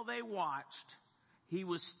 while they watched, he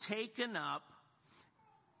was taken up,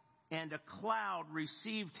 and a cloud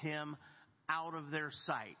received him out of their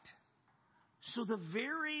sight. So the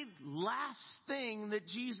very last thing that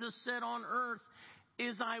Jesus said on earth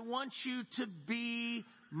is, I want you to be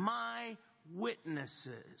my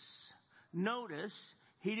witnesses. Notice,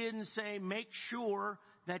 he didn't say, make sure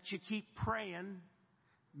that you keep praying.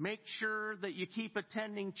 Make sure that you keep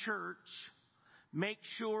attending church. Make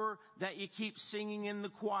sure that you keep singing in the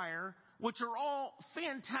choir, which are all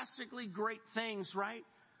fantastically great things, right?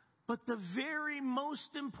 But the very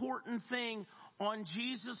most important thing on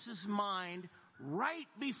Jesus' mind right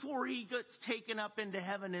before he gets taken up into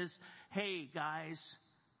heaven is, hey guys,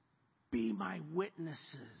 be my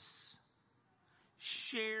witnesses.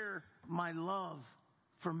 Share my love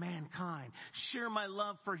for mankind. Share my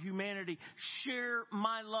love for humanity. Share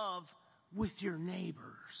my love with your neighbors.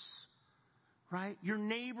 Right? Your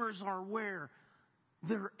neighbors are where?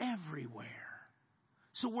 They're everywhere.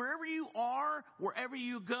 So wherever you are, wherever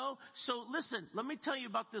you go. So listen, let me tell you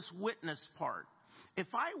about this witness part. If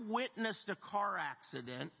I witnessed a car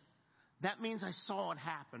accident, that means I saw it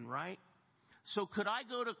happen, right? So could I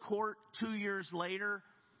go to court 2 years later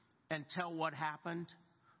and tell what happened?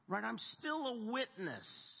 Right? I'm still a witness.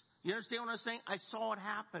 You understand what I'm saying? I saw it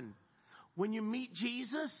happen. When you meet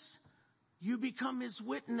Jesus, you become his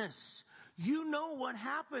witness. You know what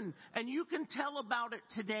happened, and you can tell about it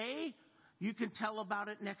today. You can tell about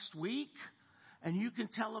it next week, and you can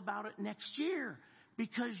tell about it next year,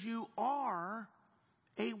 because you are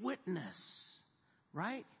a witness,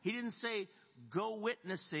 right? He didn't say go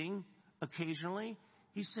witnessing occasionally.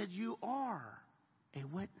 He said you are a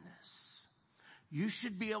witness. You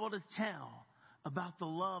should be able to tell about the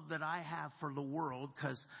love that I have for the world,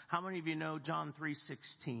 because how many of you know John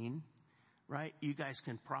 3:16? Right? You guys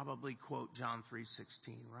can probably quote John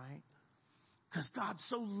 3:16, right? Because God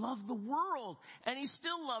so loved the world, and he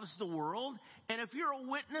still loves the world. And if you're a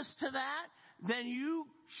witness to that, then you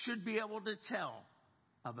should be able to tell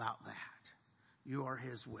about that. You are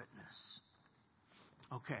his witness.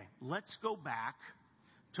 Okay, let's go back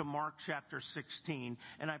to Mark chapter 16.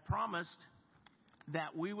 And I promised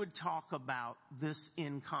that we would talk about this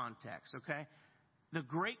in context, okay? The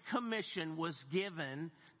Great Commission was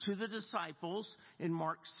given to the disciples in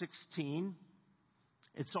Mark 16.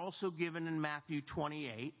 It's also given in Matthew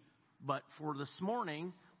 28. But for this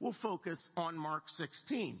morning, we'll focus on Mark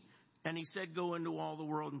 16. And he said, go into all the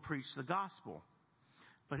world and preach the gospel.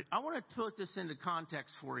 But I want to put this into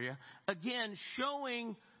context for you. Again,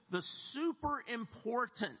 showing the super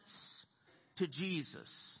importance to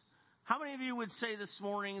Jesus. How many of you would say this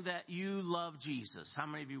morning that you love Jesus? How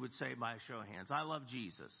many of you would say by a show of hands, I love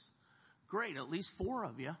Jesus? Great, at least 4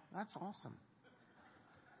 of you. That's awesome.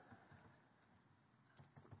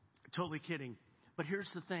 Totally kidding. But here's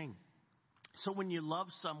the thing. So when you love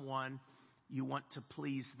someone, you want to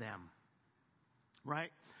please them.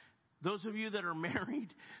 Right? Those of you that are married,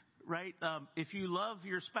 right? If you love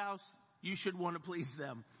your spouse, you should want to please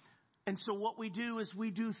them. And so what we do is we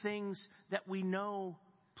do things that we know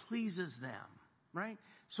pleases them, right?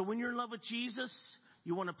 So when you're in love with Jesus,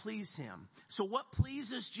 you want to please him. So what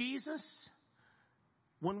pleases Jesus?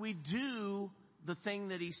 When we do the thing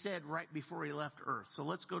that he said right before he left earth. So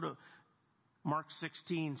let's go to Mark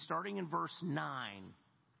 16, starting in verse 9.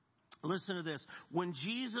 Listen to this. When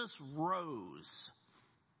Jesus rose,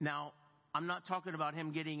 now I'm not talking about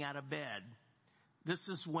him getting out of bed. This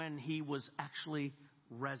is when he was actually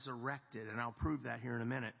resurrected, and I'll prove that here in a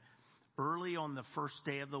minute. early on the first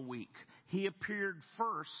day of the week. He appeared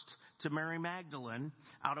first to Mary Magdalene,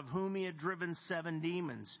 out of whom he had driven 7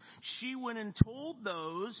 demons. She went and told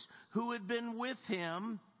those who had been with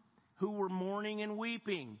him, who were mourning and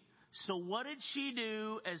weeping. So what did she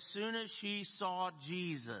do as soon as she saw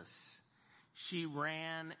Jesus? She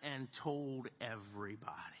ran and told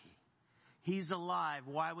everybody. He's alive.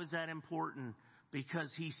 Why was that important?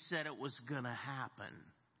 Because he said it was going to happen,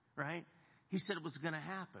 right? He said it was going to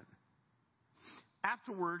happen.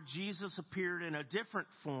 Afterward, Jesus appeared in a different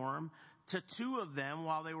form to 2 of them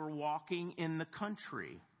while they were walking in the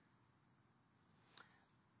country.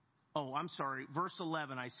 Oh, I'm sorry. Verse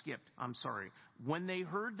 11, I skipped. I'm sorry. When they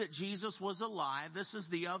heard that Jesus was alive, this is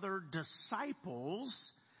the other disciples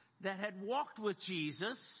that had walked with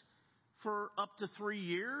Jesus for up to 3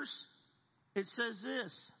 years. It says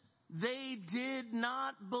this, they did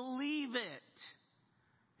not believe it.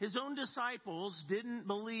 His own disciples didn't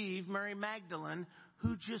believe Mary Magdalene,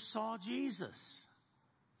 who just saw Jesus.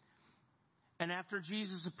 And after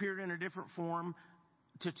Jesus appeared in a different form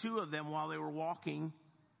to 2 of them while they were walking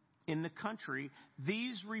in the country,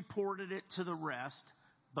 these reported it to the rest.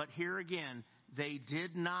 But here again, they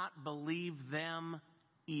did not believe them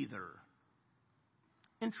either.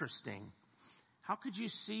 Interesting. How could you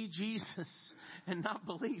see Jesus and not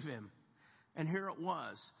believe him? And here it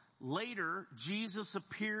was. Later, Jesus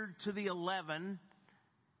appeared to the 11.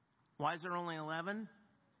 Why is there only 11?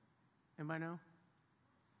 Anybody know?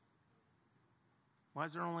 Why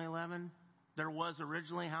is there only 11? There was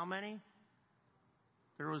originally how many?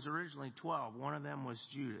 There was originally 12. One of them was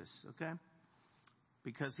Judas, okay?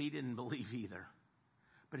 Because he didn't believe either.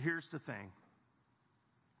 But here's the thing.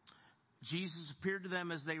 Jesus appeared to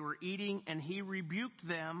them as they were eating, and he rebuked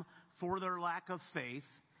them for their lack of faith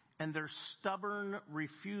and their stubborn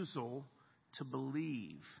refusal to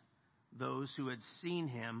believe those who had seen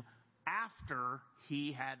him after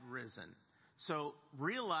he had risen. So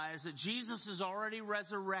realize that Jesus is already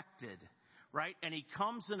resurrected, right? And he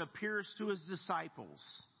comes and appears to his disciples.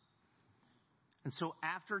 And so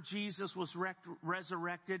after Jesus was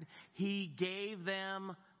resurrected, he gave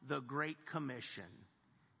them the Great Commission.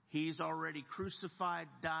 He's already crucified,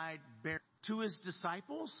 died, buried to his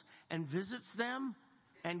disciples and visits them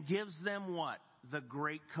and gives them what? The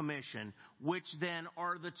Great Commission, which then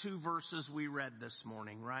are the 2 verses we read this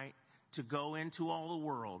morning, right? To go into all the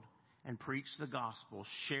world and preach the gospel,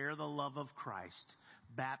 share the love of Christ,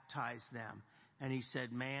 baptize them. And he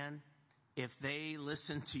said, man, if they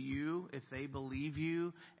listen to you, if they believe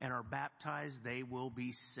you and are baptized, they will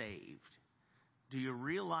be saved. Do you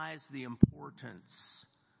realize the importance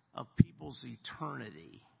of people's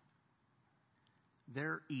eternity?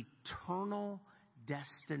 Their eternal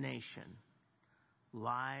destination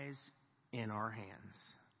lies in our hands.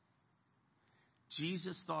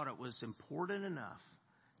 Jesus thought it was important enough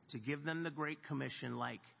to give them the Great Commission.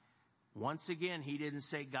 Like, once again, he didn't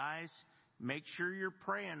say, guys, make sure you're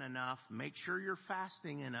praying enough. Make sure you're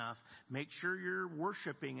fasting enough. Make sure you're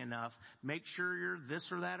worshiping enough. Make sure you're this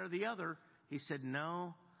or that or the other. He said,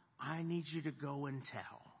 no, I need you to go and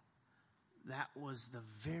tell. That was the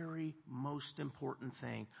very most important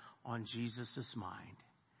thing on Jesus' mind.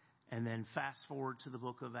 And then fast forward to the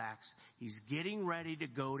book of Acts. He's getting ready to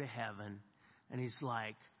go to heaven. And he's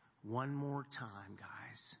like, one more time,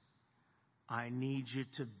 guys. I need you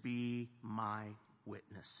to be my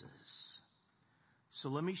witnesses. So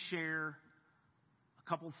let me share a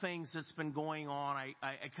couple things that's been going on.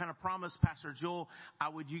 I kind of promised Pastor Joel I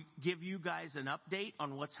would give you guys an update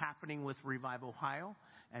on what's happening with Revive Ohio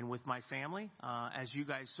and with my family, as you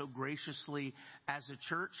guys so graciously as a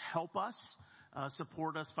church help us,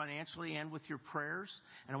 support us financially and with your prayers.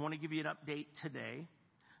 And I want to give you an update today.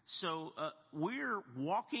 So we're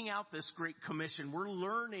walking out this Great Commission. We're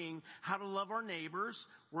learning how to love our neighbors.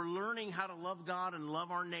 We're learning how to love God and love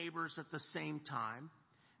our neighbors at the same time.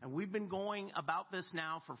 And we've been going about this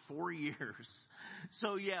now for 4 years.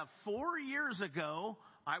 So 4 years ago,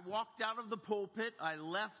 I walked out of the pulpit. I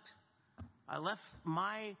left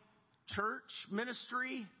my church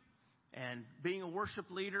ministry and being a worship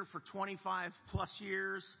leader for 25 plus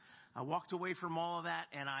years. I walked away from all of that,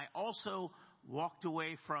 and I also walked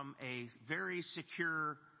away from a very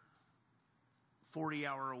secure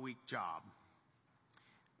 40-hour-a-week job.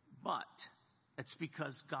 But it's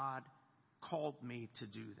because God called me to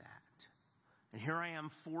do that. And here I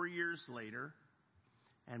am 4 years later,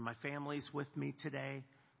 and my family's with me today,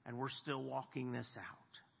 and we're still walking this out.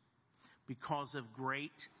 Because of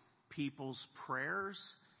great people's prayers,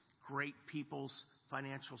 great people's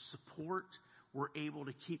financial support, we're able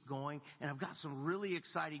to keep going. And I've got some really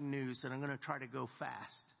exciting news, and I'm going to try to go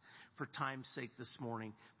fast. for time's sake this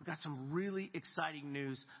morning. We've got some really exciting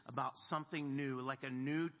news about something new, like a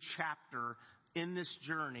new chapter in this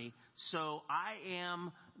journey. So I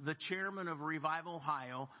am the chairman of Revival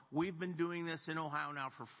Ohio. We've been doing this in Ohio now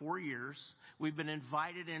for 4 years. We've been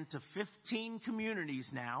invited into 15 communities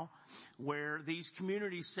now, where these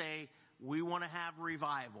communities say, we want to have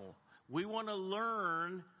revival. We want to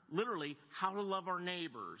learn, literally, how to love our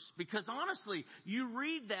neighbors. Because honestly, you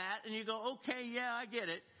read that and you go, okay, yeah, I get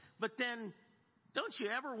it. But then, don't you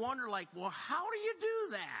ever wonder, like, well, how do you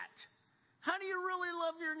do that? How do you really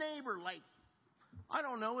love your neighbor? Like, I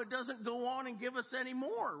don't know, it doesn't go on and give us any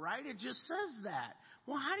more, right? It just says that.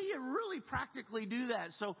 Well, how do you really practically do that?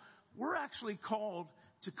 So we're actually called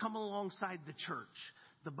to come alongside the church,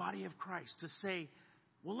 the body of Christ, to say,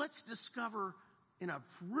 well, let's discover in a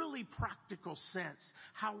really practical sense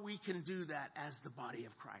how we can do that as the body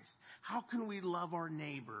of Christ. How can we love our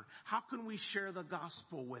neighbor? How can we share the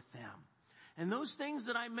gospel with them? And those things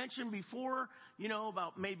that I mentioned before,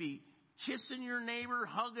 about maybe kissing your neighbor,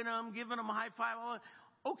 hugging them, giving them a high five,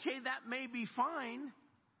 okay, that may be fine,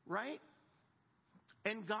 right?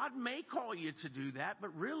 And God may call you to do that,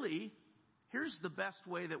 but really, here's the best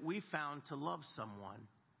way that we found to love someone.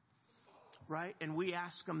 Right? And we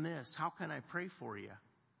ask them this, how can I pray for you?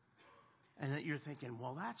 And that you're thinking,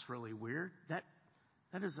 well, that's really weird. That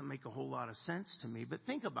doesn't make a whole lot of sense to me. But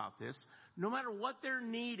think about this. No matter what their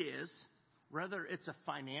need is, whether it's a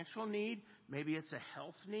financial need, maybe it's a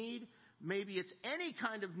health need, maybe it's any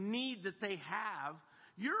kind of need that they have,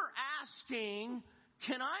 you're asking,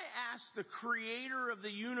 can I ask the creator of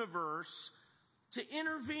the universe to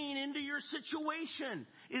intervene into your situation?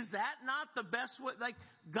 Is that not the best way? Like,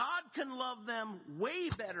 God can love them way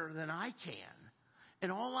better than I can.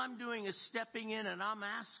 And all I'm doing is stepping in and I'm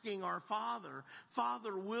asking our Father,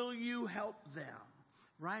 Father, will you help them?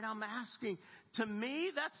 Right? I'm asking. To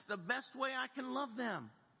me, that's the best way I can love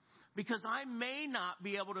them. Because I may not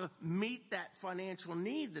be able to meet that financial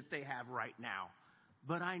need that they have right now.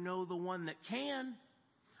 But I know the one that can.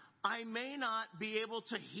 I may not be able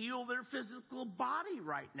to heal their physical body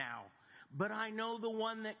right now, but I know the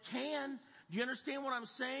one that can. Do you understand what I'm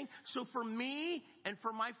saying? So for me and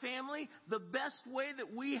for my family, the best way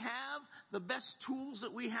that we have, the best tools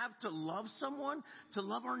that we have to love someone, to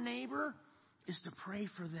love our neighbor, is to pray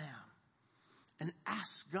for them and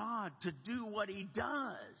ask God to do what He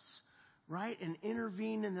does, right? And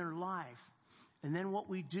intervene in their life. And then what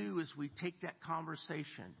we do is we take that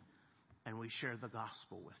conversation and we share the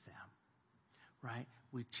gospel with them, right?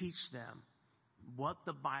 We teach them what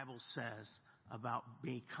the Bible says about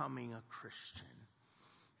becoming a Christian,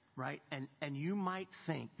 right? And you might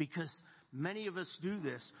think, because many of us do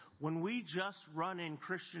this, when we just run in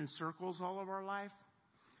Christian circles all of our life,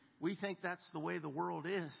 we think that's the way the world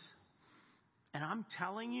is. And I'm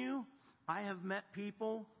telling you, I have met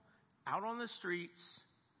people out on the streets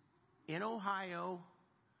in Ohio,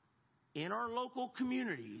 in our local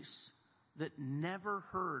communities, that never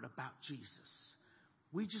heard about Jesus.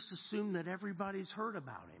 We just assume that everybody's heard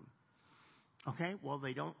about Him. Okay? Well,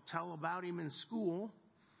 they don't tell about Him in school.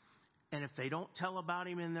 And if they don't tell about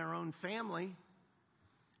Him in their own family,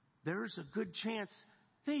 there's a good chance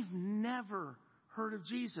they've never heard of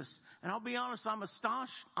Jesus. And I'll be honest, I'm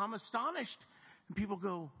astonished. And people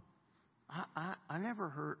go, I never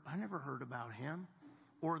heard about Him.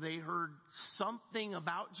 Or they heard something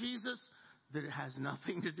about Jesus that it has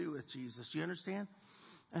nothing to do with Jesus. Do you understand?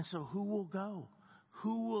 And so who will go?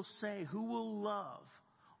 Who will say, who will love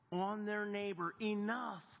on their neighbor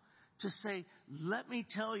enough to say, let me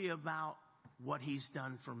tell you about what He's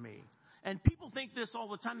done for me? And people think this all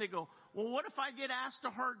the time. They go, well, what if I get asked a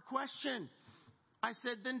hard question? I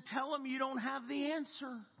said, then tell them you don't have the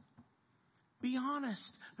answer. Be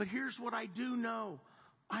honest. But here's what I do know.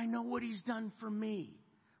 I know what He's done for me.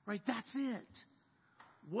 Right? That's it.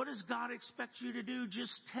 What does God expect you to do?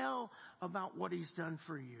 Just tell about what He's done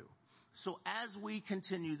for you. So as we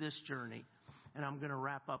continue this journey, and I'm going to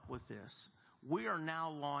wrap up with this, we are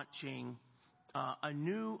now launching a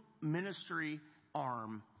new ministry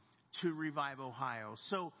arm to Revive Ohio.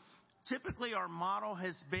 So typically our model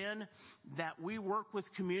has been that we work with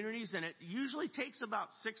communities, and it usually takes about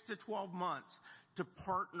 6 to 12 months to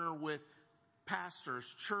partner with pastors,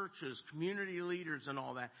 churches, community leaders, and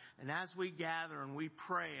all that. And as we gather and we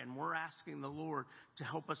pray and we're asking the Lord to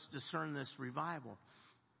help us discern this revival,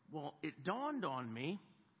 well, it dawned on me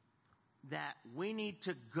that we need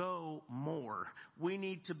to go more. We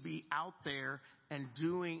need to be out there and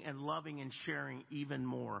doing and loving and sharing even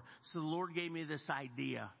more. So the Lord gave me this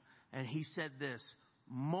idea, and He said this: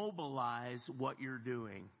 mobilize what you're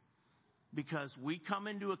doing. Because we come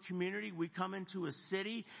into a community, we come into a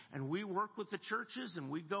city, and we work with the churches, and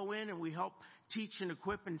we go in and we help teach and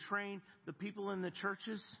equip and train the people in the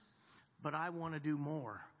churches. But I want to do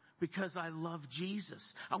more because I love Jesus.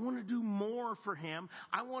 I want to do more for Him.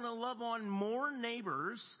 I want to love on more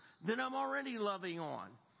neighbors than I'm already loving on.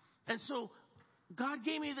 And so God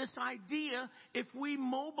gave me this idea. If we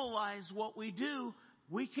mobilize what we do,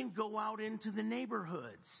 we can go out into the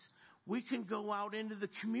neighborhoods. We can go out into the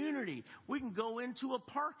community. We can go into a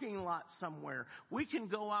parking lot somewhere. We can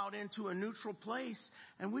go out into a neutral place,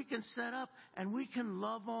 and we can set up and we can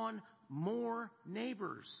love on more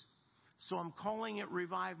neighbors. So I'm calling it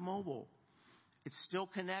Revive Mobile. It's still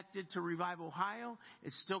connected to Revive Ohio.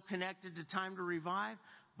 It's still connected to Time to Revive.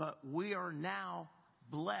 But we are now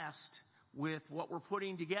blessed with what we're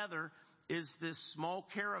putting together is this small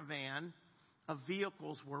caravan of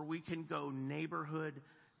vehicles where we can go neighborhood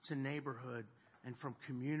to neighborhood and from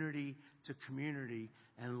community to community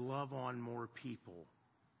and love on more people.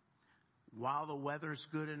 While the weather's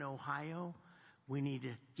good in Ohio, we need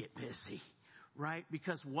to get busy, right?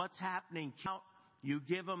 Because what's happening, you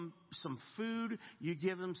give them some food, you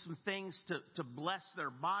give them some things to bless their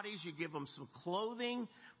bodies, you give them some clothing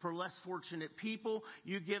for less fortunate people,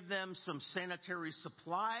 you give them some sanitary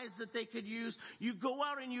supplies that they could use. You go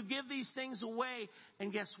out and you give these things away,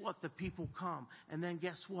 and guess what? The people come. And then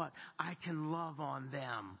guess what? I can love on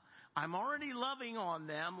them. I'm already loving on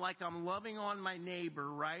them like I'm loving on my neighbor,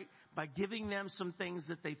 right? By giving them some things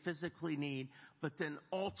that they physically need. But then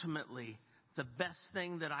ultimately, the best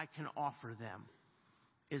thing that I can offer them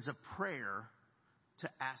is a prayer to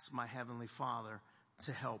ask my Heavenly Father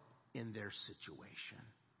to help in their situation.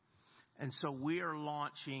 And so we are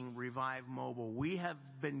launching Revive Mobile. We have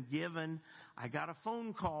been given, I got a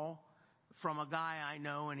phone call from a guy I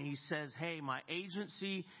know, and he says, hey, my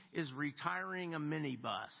agency is retiring a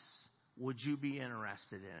minibus. Would you be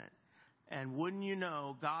interested in it? And wouldn't you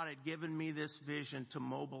know, God had given me this vision to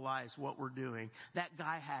mobilize what we're doing. That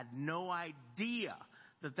guy had no idea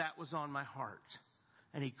that that was on my heart.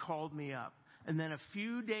 And he called me up. And then a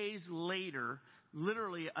few days later,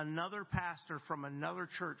 literally another pastor from another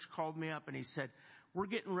church called me up and he said, we're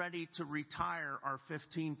getting ready to retire our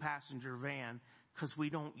 15-passenger van because we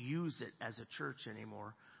don't use it as a church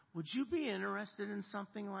anymore. Would you be interested in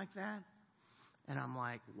something like that? And I'm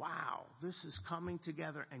like, wow, this is coming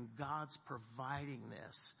together and God's providing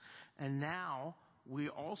this. And now we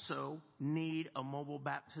also need a mobile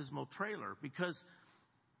baptismal trailer because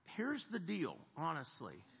here's the deal,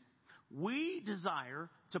 honestly. We desire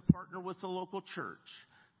to partner with the local church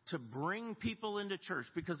to bring people into church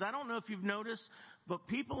because I don't know if you've noticed, but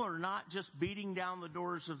people are not just beating down the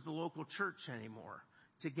doors of the local church anymore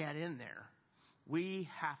to get in there. We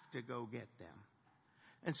have to go get them.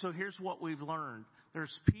 And so here's what we've learned.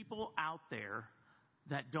 There's people out there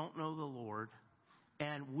that don't know the Lord,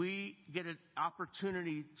 and we get an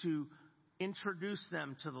opportunity to introduce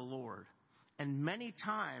them to the Lord. And many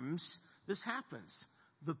times this happens.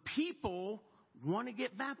 The people want to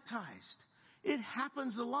get baptized. It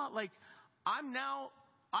happens a lot. Like, I'm now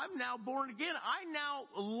born again. I now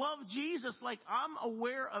love Jesus. Like, I'm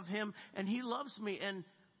aware of Him and He loves me and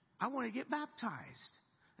I want to get baptized.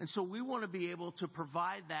 And so we want to be able to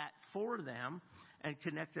provide that for them and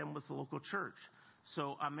connect them with the local church.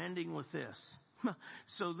 So I'm ending with this.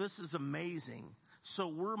 So this is amazing. So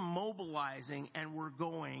we're mobilizing and we're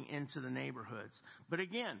going into the neighborhoods. But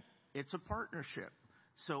again, it's a partnership.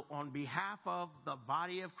 So on behalf of the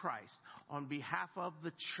body of Christ, on behalf of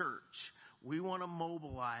the church, we want to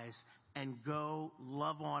mobilize and go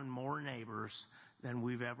love on more neighbors than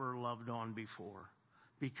we've ever loved on before.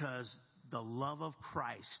 Because the love of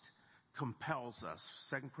Christ compels us.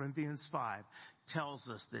 2 Corinthians 5 tells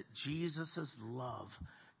us that Jesus' love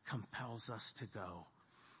compels us to go.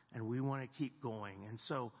 And we want to keep going. And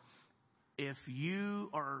so if you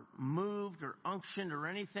are moved or unctioned or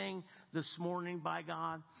anything this morning by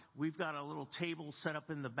God, we've got a little table set up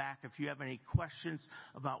in the back. If you have any questions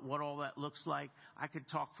about what all that looks like, I could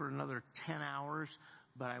talk for another 10 hours,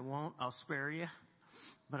 but I won't. I'll spare you.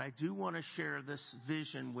 But I do want to share this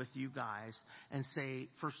vision with you guys and say,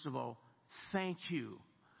 first of all, thank you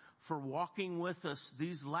for walking with us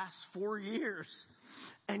these last 4 years.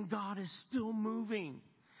 And God is still moving.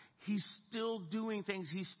 He's still doing things.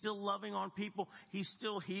 He's still loving on people. He's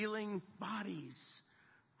still healing bodies,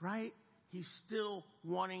 right? He's still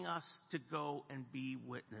wanting us to go and be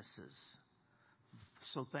witnesses.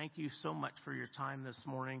 So thank you so much for your time this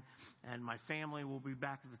morning. And my family will be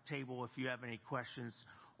back at the table if you have any questions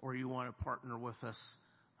or you want to partner with us.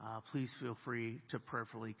 Please feel free to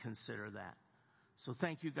prayerfully consider that. So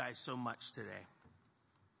thank you guys so much today.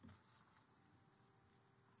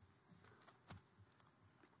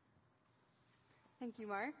 Thank you,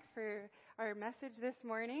 Mark, for our message this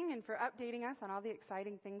morning and for updating us on all the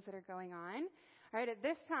exciting things that are going on. All right, at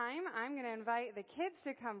this time, I'm going to invite the kids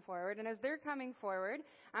to come forward. And as they're coming forward,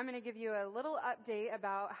 I'm going to give you a little update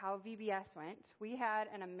about how VBS went. We had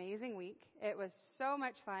an amazing week. It was so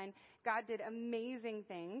much fun. God did amazing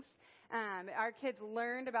things. Our kids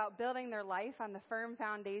learned about building their life on the firm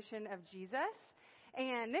foundation of Jesus.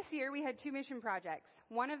 And this year, we had 2 mission projects.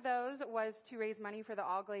 One of those was to raise money for the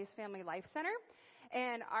All Glaze Family Life Center.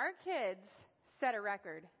 And our kids set a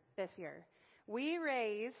record this year. We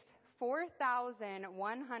raised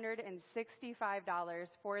 $4,165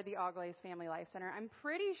 for the All Glaze Family Life Center. I'm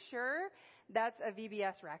pretty sure that's a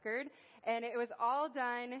VBS record, and it was all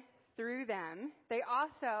done through them. They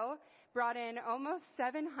also brought in almost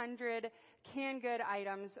 700 canned good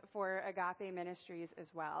items for Agape Ministries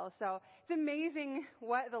as well. So it's amazing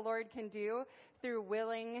what the Lord can do through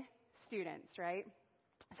willing students, right?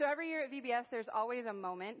 So every year at VBS, there's always a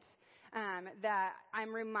moment that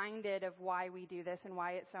I'm reminded of why we do this and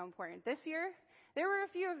why it's so important. This year, there were a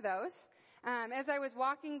few of those. As I was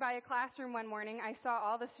walking by a classroom one morning, I saw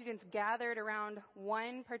all the students gathered around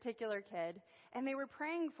one particular kid, and they were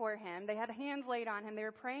praying for him. They had hands laid on him. They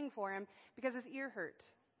were praying for him because his ear hurt.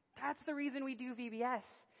 That's the reason we do VBS,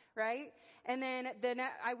 right? And then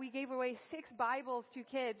we gave away 6 Bibles to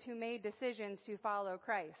kids who made decisions to follow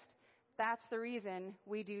Christ. That's the reason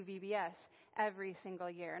we do VBS every single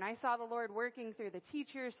year. And I saw the Lord working through the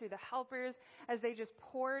teachers, through the helpers, as they just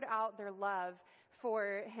poured out their love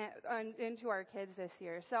for him, into our kids this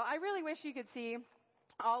year. So I really wish you could see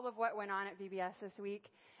all of what went on at VBS this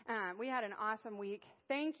week. We had an awesome week.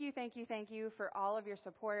 Thank you for all of your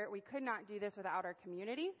support. We could not do this without our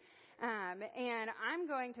community. And I'm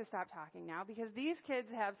going to stop talking now because these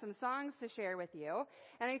kids have some songs to share with you.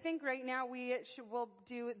 And I think right now we'll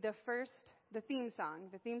do the theme song.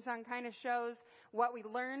 The theme song kind of shows what we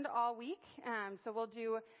learned all week. So we'll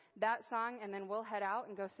do that song and then we'll head out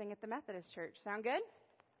and go sing at the Methodist Church. Sound good?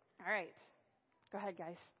 All right. Go ahead,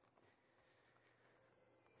 guys.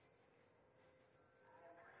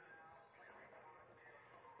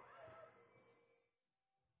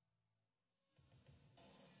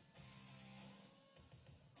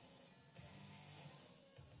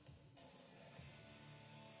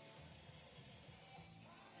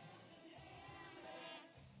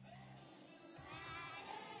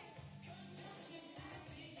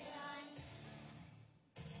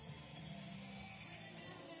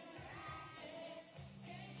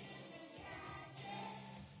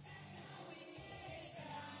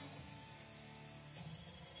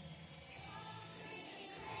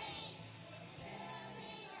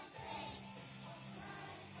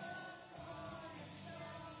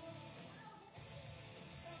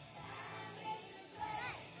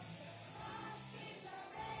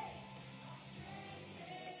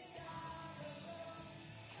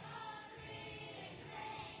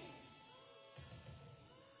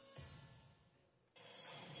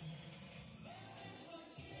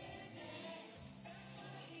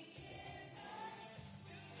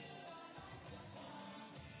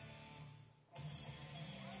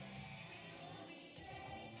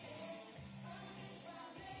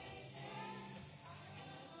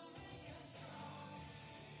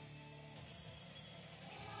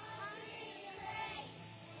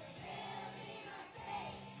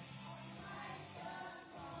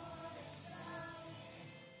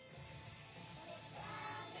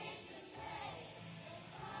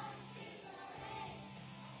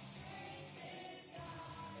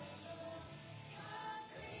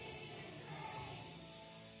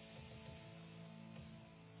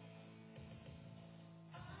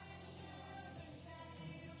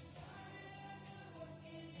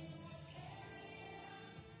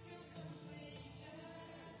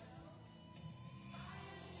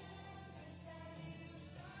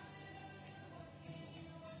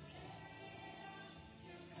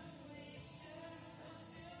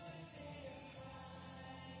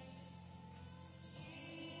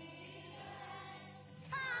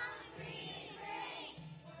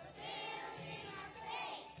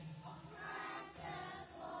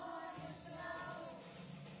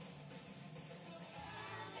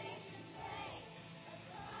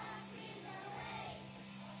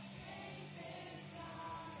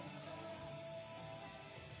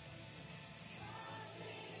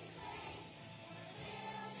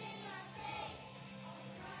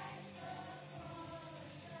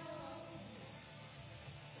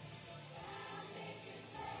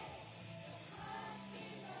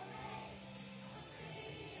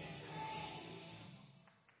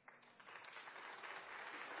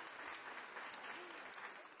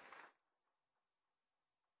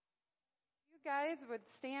 guys would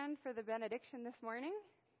stand for the benediction this morning.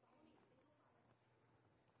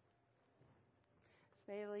 As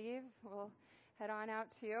they leave, we'll head on out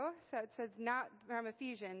to you. So it says, now, from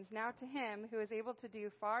Ephesians, now to him who is able to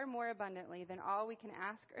do far more abundantly than all we can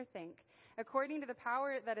ask or think, according to the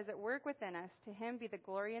power that is at work within us, to him be the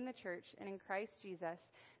glory in the church and in Christ Jesus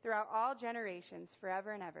throughout all generations,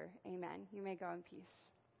 forever and ever. Amen. You may go in peace.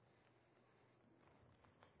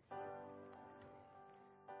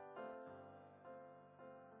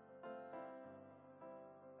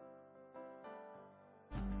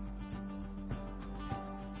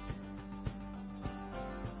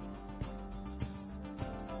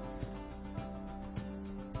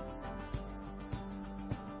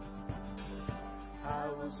 I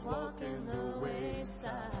was walking the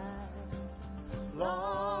wayside,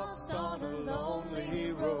 lost on a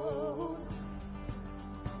lonely road.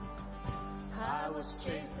 I was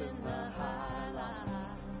chasing the high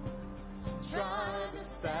line, trying to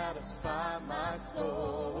satisfy my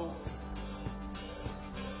soul.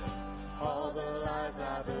 All the lies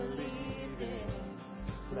I believed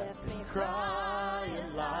in left me crying.